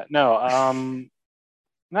of yelled that. No,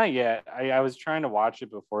 not yet. I was trying to watch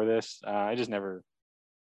it before this. I just never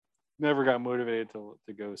got motivated to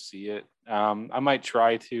go see it. I might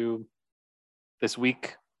try to this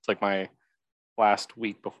week. It's like my last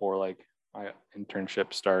week before like my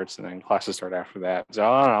internship starts, and then classes start after that. So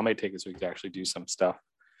I don't know. I might take this week to actually do some stuff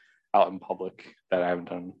out in public that I haven't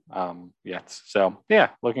done yet. So yeah,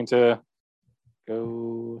 looking to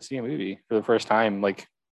go see a movie for the first time like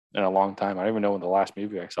in a long time. I don't even know when the last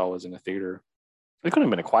movie I saw was in a theater. It couldn't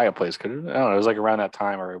have been A Quiet Place, could it? I don't know. It was like around that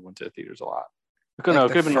time where I went to theaters a lot. It could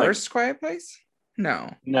have been first like, Quiet Place?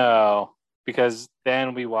 No, because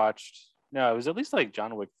then we watched. No, it was at least like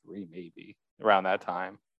John Wick 3, maybe around that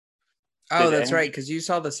time. Oh, that's right, because you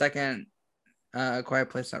saw the second Quiet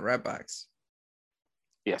Place at Redbox.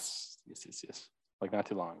 Yes. Like not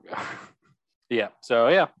too long ago. Yeah. So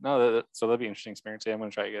yeah, no. So that'll be an interesting experience. Yeah, I'm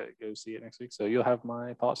gonna try to go see it next week. So you'll have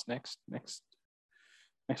my thoughts next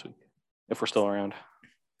week if we're still around.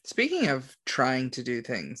 Speaking of trying to do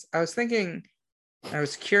things, I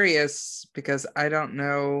was curious because I don't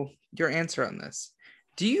know your answer on this.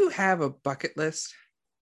 Do you have a bucket list?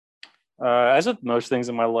 As with most things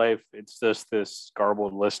in my life, it's just this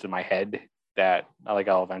garbled list in my head that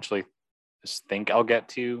I'll eventually just think I'll get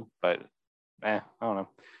to, but I don't know.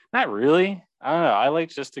 Not really. I don't know. I like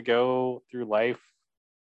just to go through life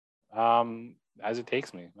as it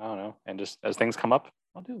takes me. I don't know. And just as things come up,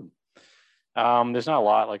 I'll do them. There's not a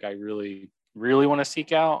lot like I really want to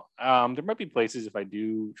seek out. There might be places if I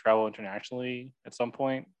do travel internationally at some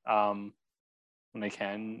point when I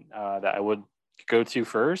can that I would go to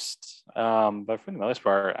first. But for the most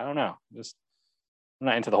part, I don't know. I'm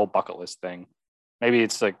not into the whole bucket list thing. Maybe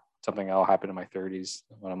it's like something that'll happen in my 30s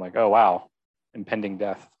when I'm like, oh wow, impending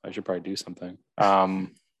death. I should probably do something.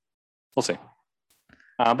 We'll see.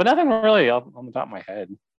 But nothing really on the top of my head.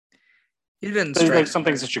 You didn't strike like some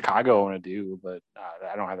things in Chicago I want to do, but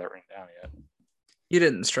I don't have that written down yet. You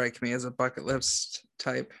didn't strike me as a bucket list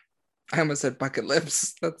type. I almost said bucket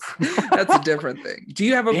lips. That's a different thing. Do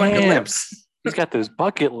you have a bucket lips? He's got those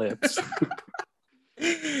bucket lips.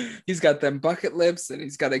 He's got them bucket lips, and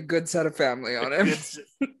he's got a good set of family on him.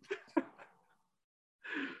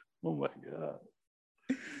 Oh my god.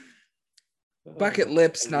 Bucket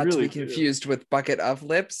lips, not really to be confused with bucket of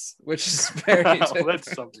lips, which is very different.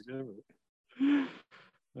 That's something different.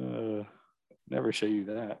 Never show you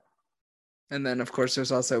that. And then, of course,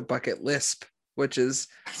 there's also bucket lisp, which is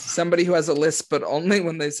somebody who has a lisp, but only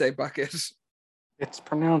when they say bucket. It's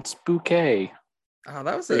pronounced bouquet. Oh,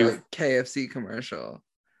 that was a KFC commercial.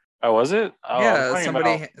 Oh, was it? Oh,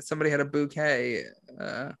 yeah, somebody had a bouquet,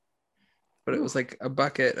 but it was like a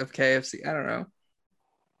bucket of KFC. I don't know.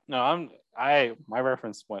 No, my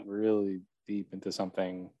reference went really deep into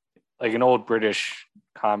something like an old British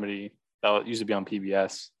comedy that used to be on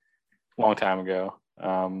PBS a long time ago.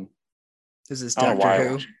 This is Doctor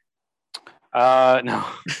Who. No,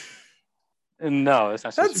 no, it's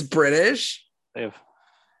not. That's British.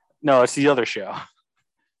 No, it's the other show.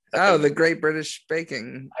 The Great British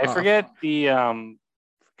Baking. I forget the God,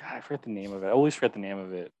 I forget the name of it. I always forget the name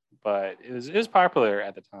of it, but it was popular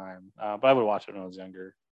at the time. But I would watch it when I was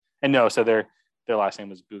younger. And no, so their last name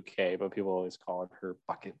was Bouquet, but people always called her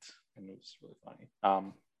Bucket, and it was really funny.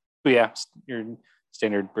 But yeah, your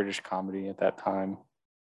standard British comedy at that time.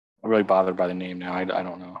 I'm really bothered by the name now. I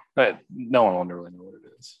don't know, but no one will really know what it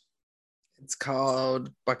is. It's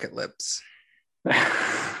called Bucket Lips.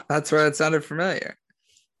 That's where it sounded familiar.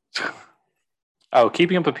 Oh,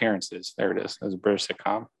 Keeping Up Appearances. There it is. It was a British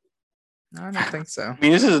sitcom. No, I don't think so. I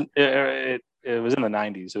mean, it was in the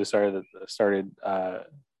 90s. It started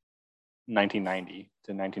 1990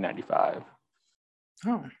 to 1995.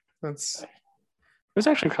 Oh, it was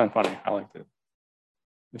actually kind of funny. I liked it.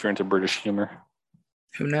 If you're into British humor.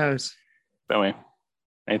 Who knows? But anyway,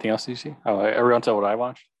 anything else you see? Oh, everyone saw what I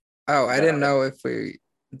watched? Oh, I didn't know if we...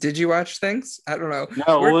 Did you watch things? I don't know.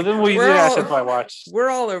 No, then we did ask if I watched. We're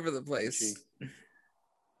all over the place.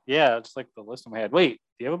 Yeah, it's like the list in my head. Wait,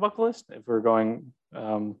 do you have a bucket list? If we're going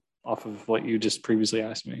off of what you just previously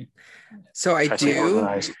asked me. So I do.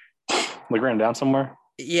 Like written down somewhere?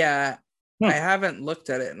 Yeah. I haven't looked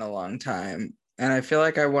at it in a long time. And I feel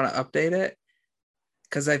like I want to update it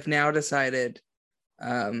because I've now decided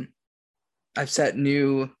I've set a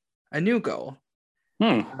new goal.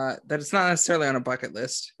 That it's not necessarily on a bucket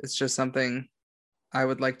list. It's just something I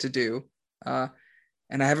would like to do.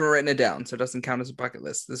 And I haven't written it down, so it doesn't count as a bucket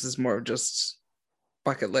list. This is more of just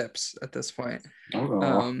bucket lips at this point.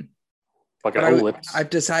 Lips. I've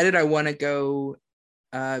decided I want to go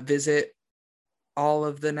visit all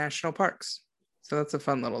of the national parks. So that's a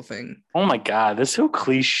fun little thing. Oh my God, that's so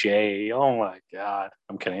cliche. Oh my God.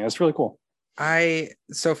 I'm kidding. That's really cool.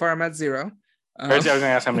 So far I'm at 0. I was going to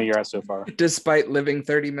ask how many you're at so far. Despite living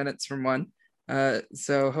 30 minutes from one.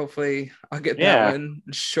 So hopefully I'll get that one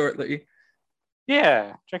shortly.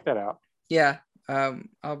 Yeah, check that out. Yeah.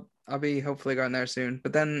 I'll be hopefully going there soon.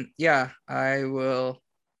 But then I will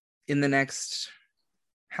in the next,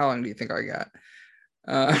 how long do you think I got?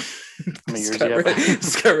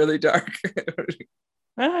 It's got really dark.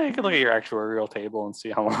 You could look at your actuarial table and see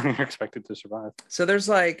how long you're expected to survive. So there's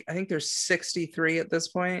I think there's 63 at this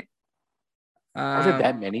point. Are there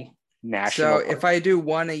that many national parks? If I do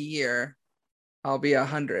one a year, I'll be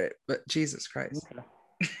 100. But Jesus Christ.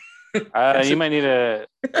 Okay. You might need to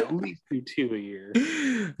at least do 2 a year.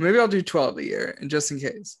 Maybe I'll do 12 a year, and just in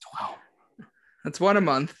case. 12. That's one a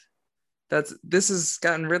month. This has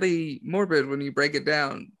gotten really morbid when you break it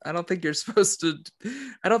down. I don't think you're supposed to.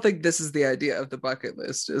 I don't think this is the idea of the bucket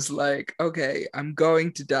list. Is like, okay, I'm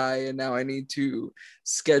going to die, and now I need to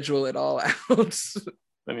schedule it all out.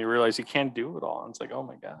 Then you realize you can't do it all. And it's like, oh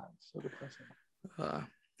my God, it's so depressing.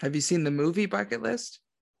 Have you seen the movie Bucket List?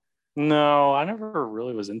 No, I never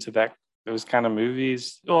really was into those kind of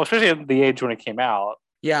movies. Well, especially at the age when it came out.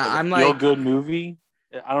 Yeah, I'm like feel good movie.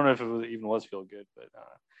 I don't know if it even was feel good, but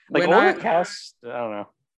like older cast, I don't know.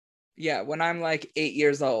 Yeah, when I'm like 8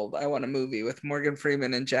 years old, I want a movie with Morgan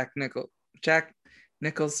Freeman and Jack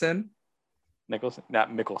Nicholson.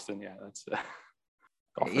 Not Mickelson. Yeah, that's.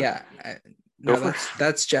 Yeah,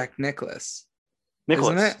 that's Jack Nicklaus.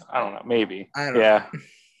 Isn't it? I don't know. Maybe. I don't know.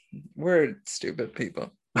 We're stupid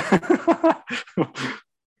people.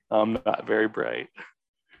 I'm not very bright.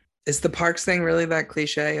 Is the parks thing really that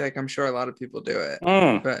cliche? Like, I'm sure a lot of people do it,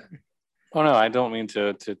 but. Oh no, I don't mean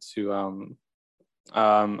to.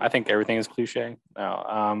 I think everything is cliche.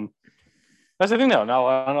 No, that's the thing though. Not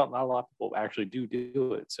a lot of people actually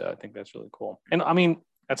do it. So I think that's really cool. And I mean,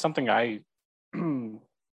 that's something I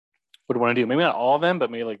would want to do. Maybe not all of them, but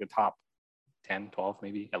maybe like the top 10, 12,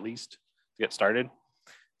 maybe at least to get started.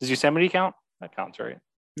 Does Yosemite count? That counts, right?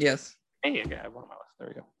 Yes. Hey, okay, I have one on my list. There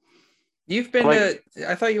we go. You've been to,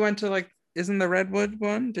 I thought you went to isn't the Redwood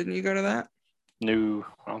one? Didn't you go to that? No,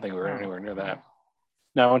 I don't think we were anywhere near that.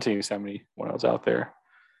 No, I went to Yosemite when I was out there.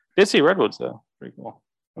 Did see redwoods though. Pretty cool.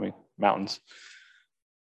 I mean, mountains.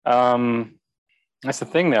 That's the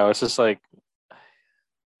thing though. It's just like,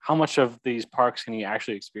 how much of these parks can you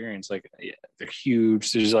actually experience? Like, they're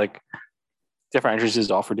huge. There's like different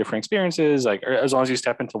entrances offer different experiences. Like, as long as you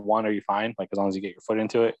step into one, are you fine? Like, as long as you get your foot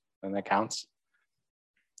into it, then that counts.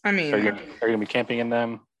 I mean, are you gonna be camping in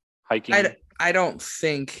them, hiking? I don't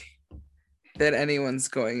think that anyone's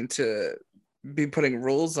going to be putting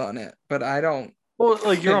rules on it, but I don't. Well,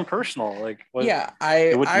 like your own personal, like yeah,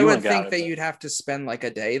 I would think that you'd have to spend like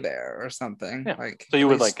a day there or something. Yeah. Like, so you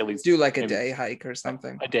would like at least do like a day hike or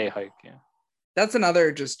something. A day hike, yeah. That's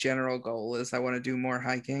another just general goal is I want to do more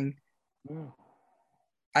hiking.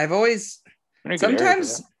 I've always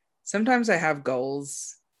sometimes I have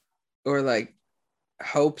goals or like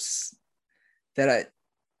hopes that I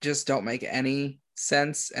just don't make any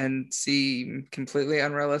sense and seem completely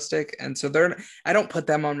unrealistic, and so I don't put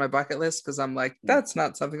them on my bucket list because I'm like, that's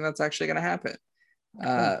not something that's actually going to happen.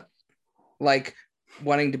 Like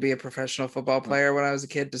wanting to be a professional football player when I was a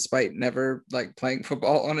kid, despite never like playing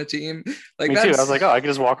football on a team. Like me too. I was like, oh, I can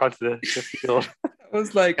just walk onto the field. I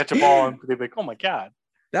was like, catch a ball and they'd be like, oh my god,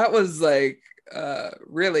 that was like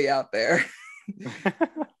really out there.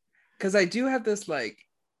 Because I do have this like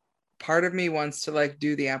part of me wants to like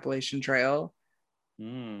do the Appalachian Trail,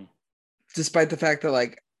 despite the fact that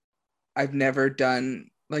like I've never done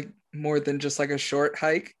like more than just like a short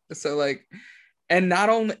hike. So like, and not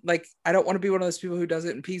only like I don't want to be one of those people who does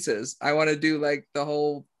it in pieces. I want to do like the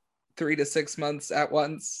whole 3 to 6 months at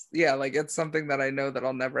once. Yeah, like it's something that I know that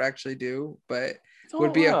I'll never actually do, but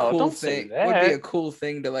would be a cool thing. Would be a cool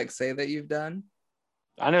thing to like say that you've done.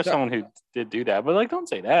 I know someone who did do that, but like don't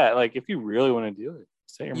say that. Like if you really want to do it,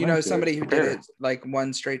 say your mind. Somebody who did it like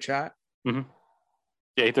one straight shot. Mm-hmm.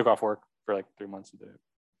 Yeah, he took off work for like 3 months to do it.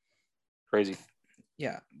 Crazy.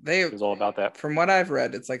 Yeah, it was all about that. From what I've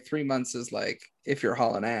read, it's like 3 months is like if you're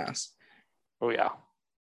hauling ass. Oh yeah.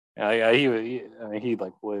 Yeah, he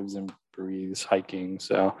like lives and breathes hiking.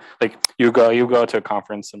 So like you go to a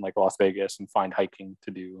conference in like Las Vegas and find hiking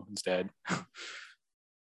to do instead.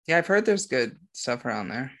 Yeah, I've heard there's good stuff around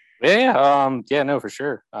there. Yeah, no, for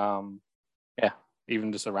sure. Yeah,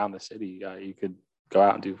 even just around the city, you could go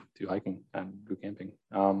out and do hiking and do camping.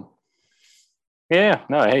 Yeah,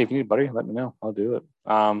 no, hey, if you need a buddy, let me know. I'll do it.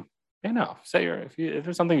 If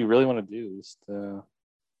there's something you really want to do, just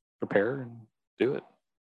prepare and do it.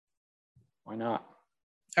 Why not?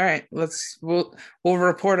 All right, we'll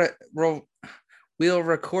record we'll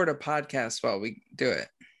record a podcast while we do it.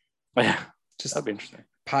 Yeah, just that'd be interesting.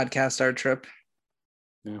 Podcast our trip.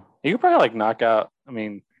 Yeah, you could probably like knock out. I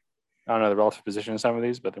mean, I don't know the relative position of some of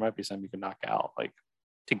these, but there might be some you can knock out like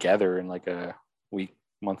together in like a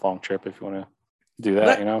month-long trip if you want to do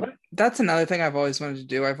that. That's another thing I've always wanted to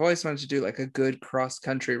do. I've always wanted to do like a good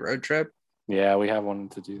cross-country road trip. Yeah, we have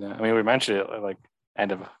wanted to do that. I mean, we mentioned it like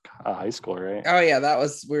end of high school, right? Oh yeah,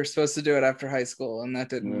 we were supposed to do it after high school, and that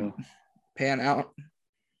didn't pan out.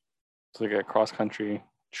 It's like a cross-country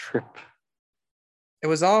trip. It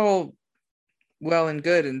was all well and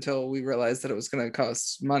good until we realized that it was going to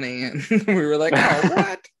cost money, and we were like, "Oh,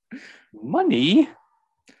 what? Money?"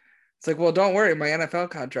 It's like, well, don't worry, my NFL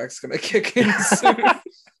contract's going to kick in soon.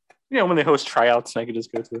 When they host tryouts, I could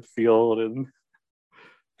just go to the field and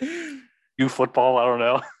do football. I don't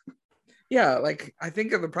know. Yeah, like I think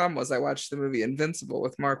the problem was I watched the movie Invincible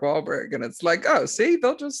with Mark Wahlberg, and it's like, oh, see,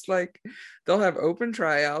 they'll have open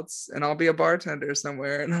tryouts, and I'll be a bartender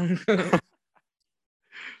somewhere, and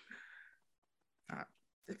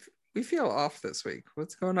we feel off this week.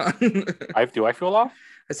 What's going on? Do I feel off?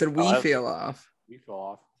 I said we feel off. We feel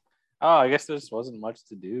off. Oh, I guess there just wasn't much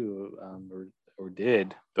to do, or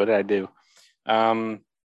did. What did I do? In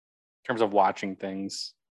terms of watching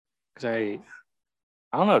things, because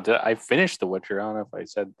I don't know. I finished The Witcher? I don't know if I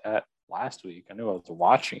said that last week. I knew I was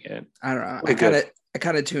watching it. I don't know. I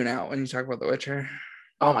kind of tune out when you talk about The Witcher.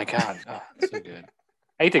 Oh my god, it's so good.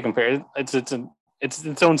 I hate to compare. It's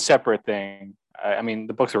its own separate thing. I mean,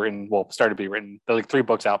 the books were written. Well, started to be written. There were like 3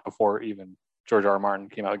 books out before even George R. R. Martin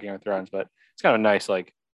came out with Game of Thrones. But it's kind of nice,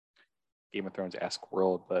 like Game of Thrones-esque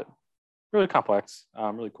world, but really complex.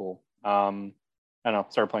 Really cool. I don't know.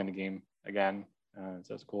 Started playing the game again,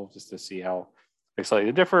 so it's cool just to see how they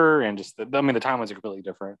slightly differ, and just the timelines are completely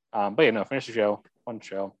different. But finished the show, fun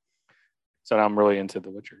show. So now I'm really into The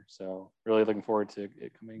Witcher. So really looking forward to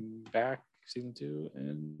it coming back, season 2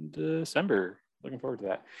 in December. Looking forward to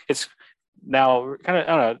that. It's now kind of, I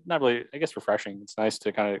don't know, not really, I guess, refreshing. It's nice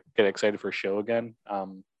to kind of get excited for a show again,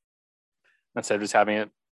 instead of just having it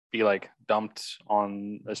be like dumped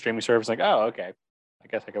on a streaming service. Like, oh, okay, I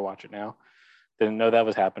guess I can watch it now. Didn't know that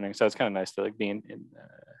was happening, so it's kind of nice to like be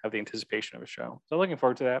have the anticipation of a show. So looking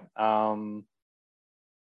forward to that.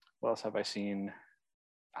 What else have I seen?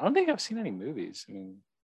 I don't think I've seen any movies. I mean,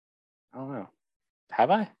 I don't know. Have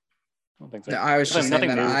I? I don't think so. No, I was just saying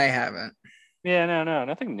that I haven't. Yeah, no,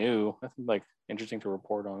 nothing new. Nothing like interesting to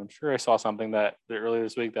report on. I'm sure I saw something that earlier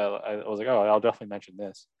this week that I was like, oh, I'll definitely mention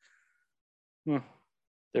this.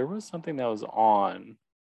 There was something that was on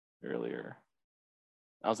earlier.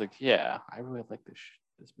 I was like, yeah, I really like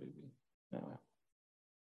this movie. Anyway,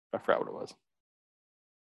 I forgot what it was.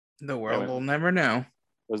 The world will never know.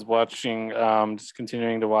 Was watching, just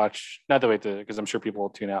continuing to watch. Not the way to, because I'm sure people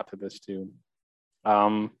will tune out to this too.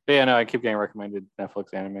 But yeah, no, I keep getting recommended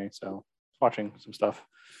Netflix anime, so watching some stuff.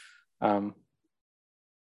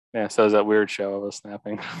 Yeah, so it was that weird show I was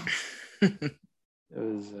snapping. It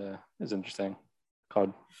was interesting,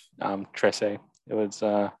 called Trece. It was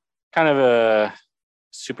kind of a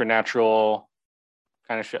supernatural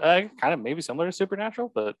kind of show, kind of maybe similar to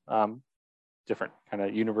Supernatural, but different kind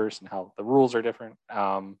of universe and how the rules are different.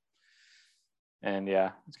 And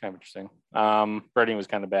yeah, it's kind of interesting. Writing was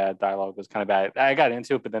kind of bad. Dialogue was kind of bad. I got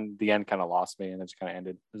into it, but then the end kind of lost me, and it just kind of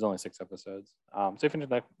ended. There's only 6 episodes. So if you're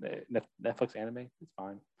into Netflix anime, it's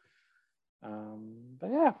fine. But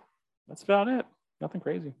yeah, that's about it. Nothing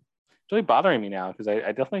crazy. It's really bothering me now because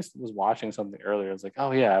I definitely was watching something earlier. I was like,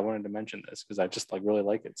 oh yeah, I wanted to mention this because I just like really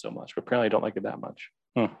like it so much, but apparently I don't like it that much.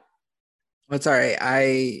 It's all right.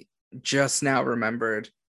 I just now remembered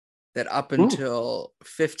that up until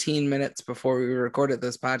 15 minutes before we recorded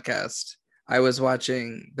this podcast, I was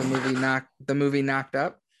watching the movie Knocked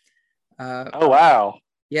Up. Oh wow!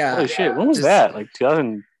 Yeah. Holy shit! When was that? Like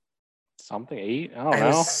 2000 something, 8? I don't know. It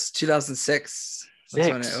was 2006. That's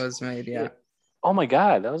when it was made. Yeah. Oh my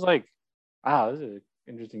god, that was like, wow, this is an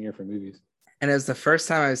interesting year for movies. And it was the first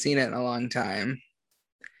time I've seen it in a long time.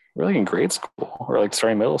 We're like in grade school or like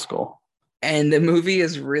starting middle school. And the movie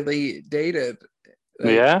is really dated.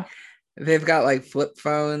 Like, yeah. They've got like flip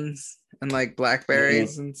phones and like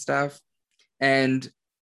Blackberries and stuff. And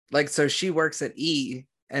like, so she works at E,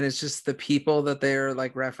 and it's just the people that they're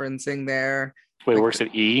like referencing there. Wait, like, works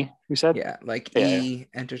at E, you said? Yeah, like E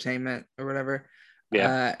Entertainment or whatever.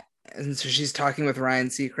 Yeah. And so she's talking with Ryan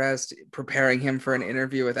Seacrest, preparing him for an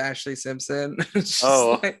interview with Ashley Simpson.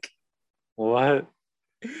 Like, what?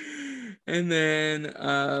 And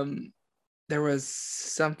then there was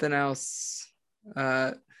something else.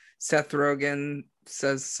 Seth Rogen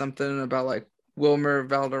says something about like Wilmer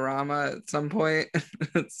Valderrama at some point.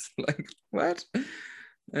 It's like, what?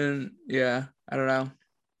 And yeah, I don't know.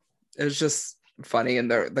 It was just funny in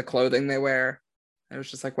the clothing they wear. I was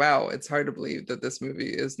just like, wow, it's hard to believe that this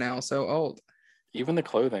movie is now so old. Even the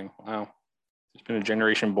clothing. Wow. There's been a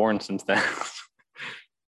generation born since then.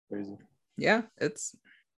 Crazy. Yeah,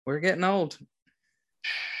 we're getting old.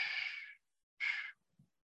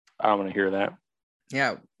 I don't want to hear that.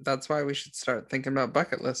 Yeah, that's why we should start thinking about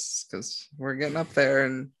bucket lists, because we're getting up there.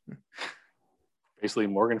 And basically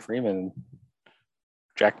Morgan Freeman,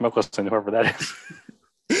 Jack Nicholson, whoever that is.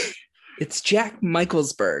 It's Jack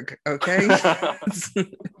Michaelsburg, okay?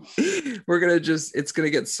 It's gonna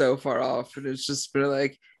get so far off, and it's just been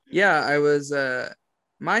like, yeah, I was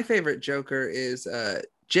my favorite Joker is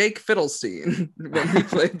Jake Fiddlestein when he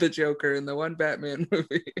played the Joker in the one Batman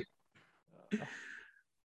movie. I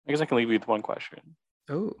guess I can leave you with one question.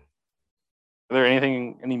 Oh. Are there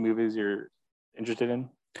any movies you're interested in?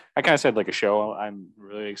 I kind of said like a show I'm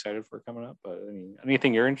really excited for coming up, but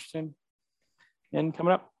anything you're interested in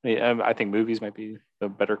coming up? I think movies might be the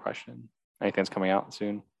better question. Anything's coming out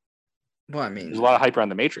soon? Well, I mean, there's a lot of hype around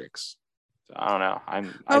The Matrix. So I don't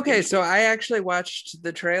know. Okay, so I actually watched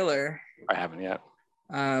the trailer. I haven't yet.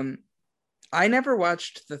 I never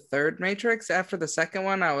watched the third Matrix. After the second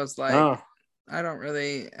one, I was like, I don't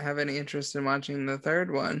really have any interest in watching the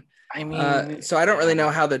third one. I mean, so I don't really know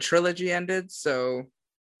how the trilogy ended. So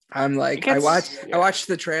I'm like, I watched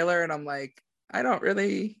the trailer and I'm like, I don't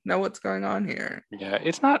really know what's going on here. Yeah,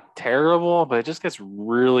 it's not terrible, but it just gets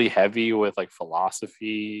really heavy with like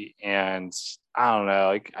philosophy, and I don't know.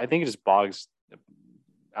 Like I think it just bogs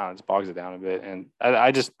it down a bit. And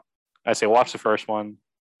I say watch the first one.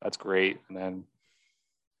 That's great, and then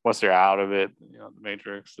once they're out of it, the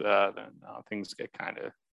Matrix, then things get kind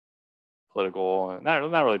of political, and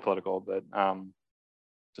not really political, but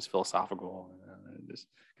just philosophical, and just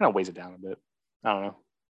kind of weighs it down a bit. I don't know.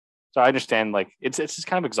 So I understand, like it's just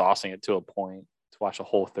kind of exhausting it to a point to watch a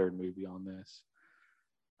whole third movie on this.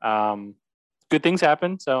 Good things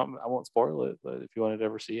happen, so I won't spoil it. But if you wanted to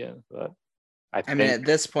ever see it, but I mean, at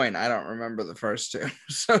this point, I don't remember the first two.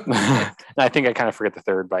 So I think I kind of forget the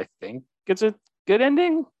third, but I think it's a good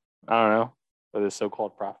ending. I don't know, but it's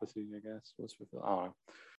so-called prophecy, I guess. I don't know.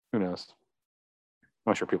 Who knows?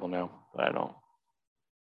 I'm sure people know, but I don't.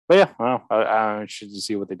 But yeah, I don't know. I should just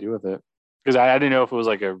see what they do with it. Because I didn't know if it was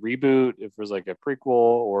like a reboot, if it was like a prequel,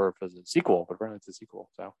 or if it was a sequel. But apparently it's a sequel.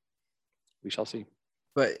 So we shall see.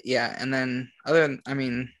 But yeah, and then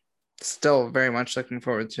still very much looking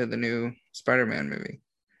forward to the new Spider-Man movie.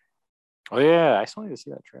 Oh yeah, I still need to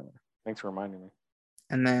see that trailer. Thanks for reminding me.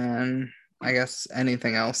 And then I guess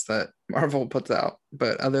anything else that Marvel puts out.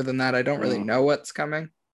 But other than that, I don't really know what's coming.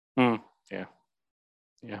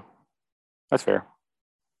 Yeah. That's fair.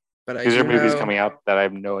 But these are movies coming out that I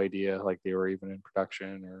have no idea like they were even in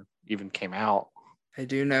production or even came out. I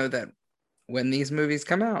do know that when these movies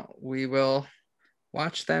come out, we will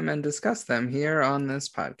watch them and discuss them here on this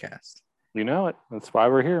podcast. You know it. That's why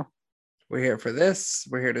we're here. We're here for this.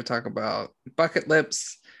 We're here to talk about bucket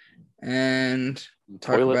lips and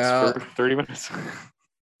talk about for 30 minutes.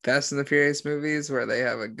 Fast and the Furious movies where they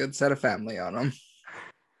have a good set of family on them.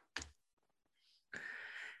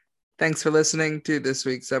 Thanks for listening to this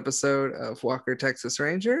week's episode of Walker, Texas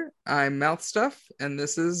Ranger. I'm Mouth Stuff, and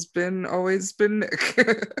this has always been Nick.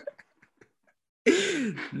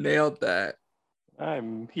 Nailed that.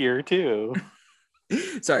 I'm here too.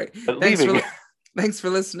 Sorry. Thanks for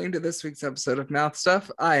listening to this week's episode of Mouth Stuff.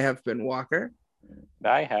 I have been Walker.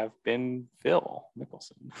 I have been Phil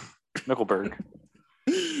Mickelberg.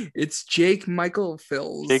 It's Jake Michael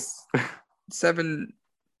Phil's Sevenberg.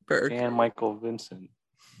 And Michael Vincent.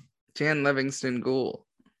 Jan Livingston Gould.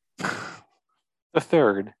 The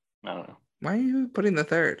third. I don't know. Why are you putting the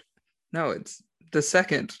third? No, it's the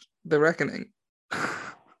second. The Reckoning.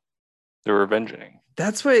 The Revenging.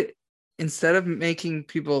 That's what, instead of making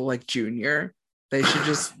people like Junior, they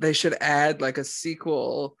should add like a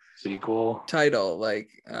sequel title. Like,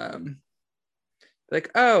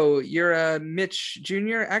 oh, you're a Mitch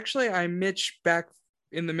Junior. Actually, I'm Mitch back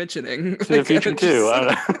in the Mitchening. To the future too. I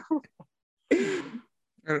don't know.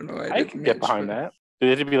 I don't know. I can get behind that.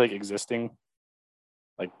 Did it be like existing,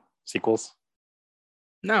 like sequels?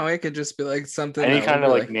 No, it could just be like something. Any kind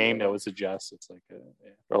of like name that would suggest it's like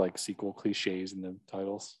or like sequel cliches in the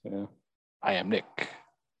titles. Yeah. I am Nick.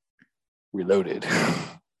 Reloaded.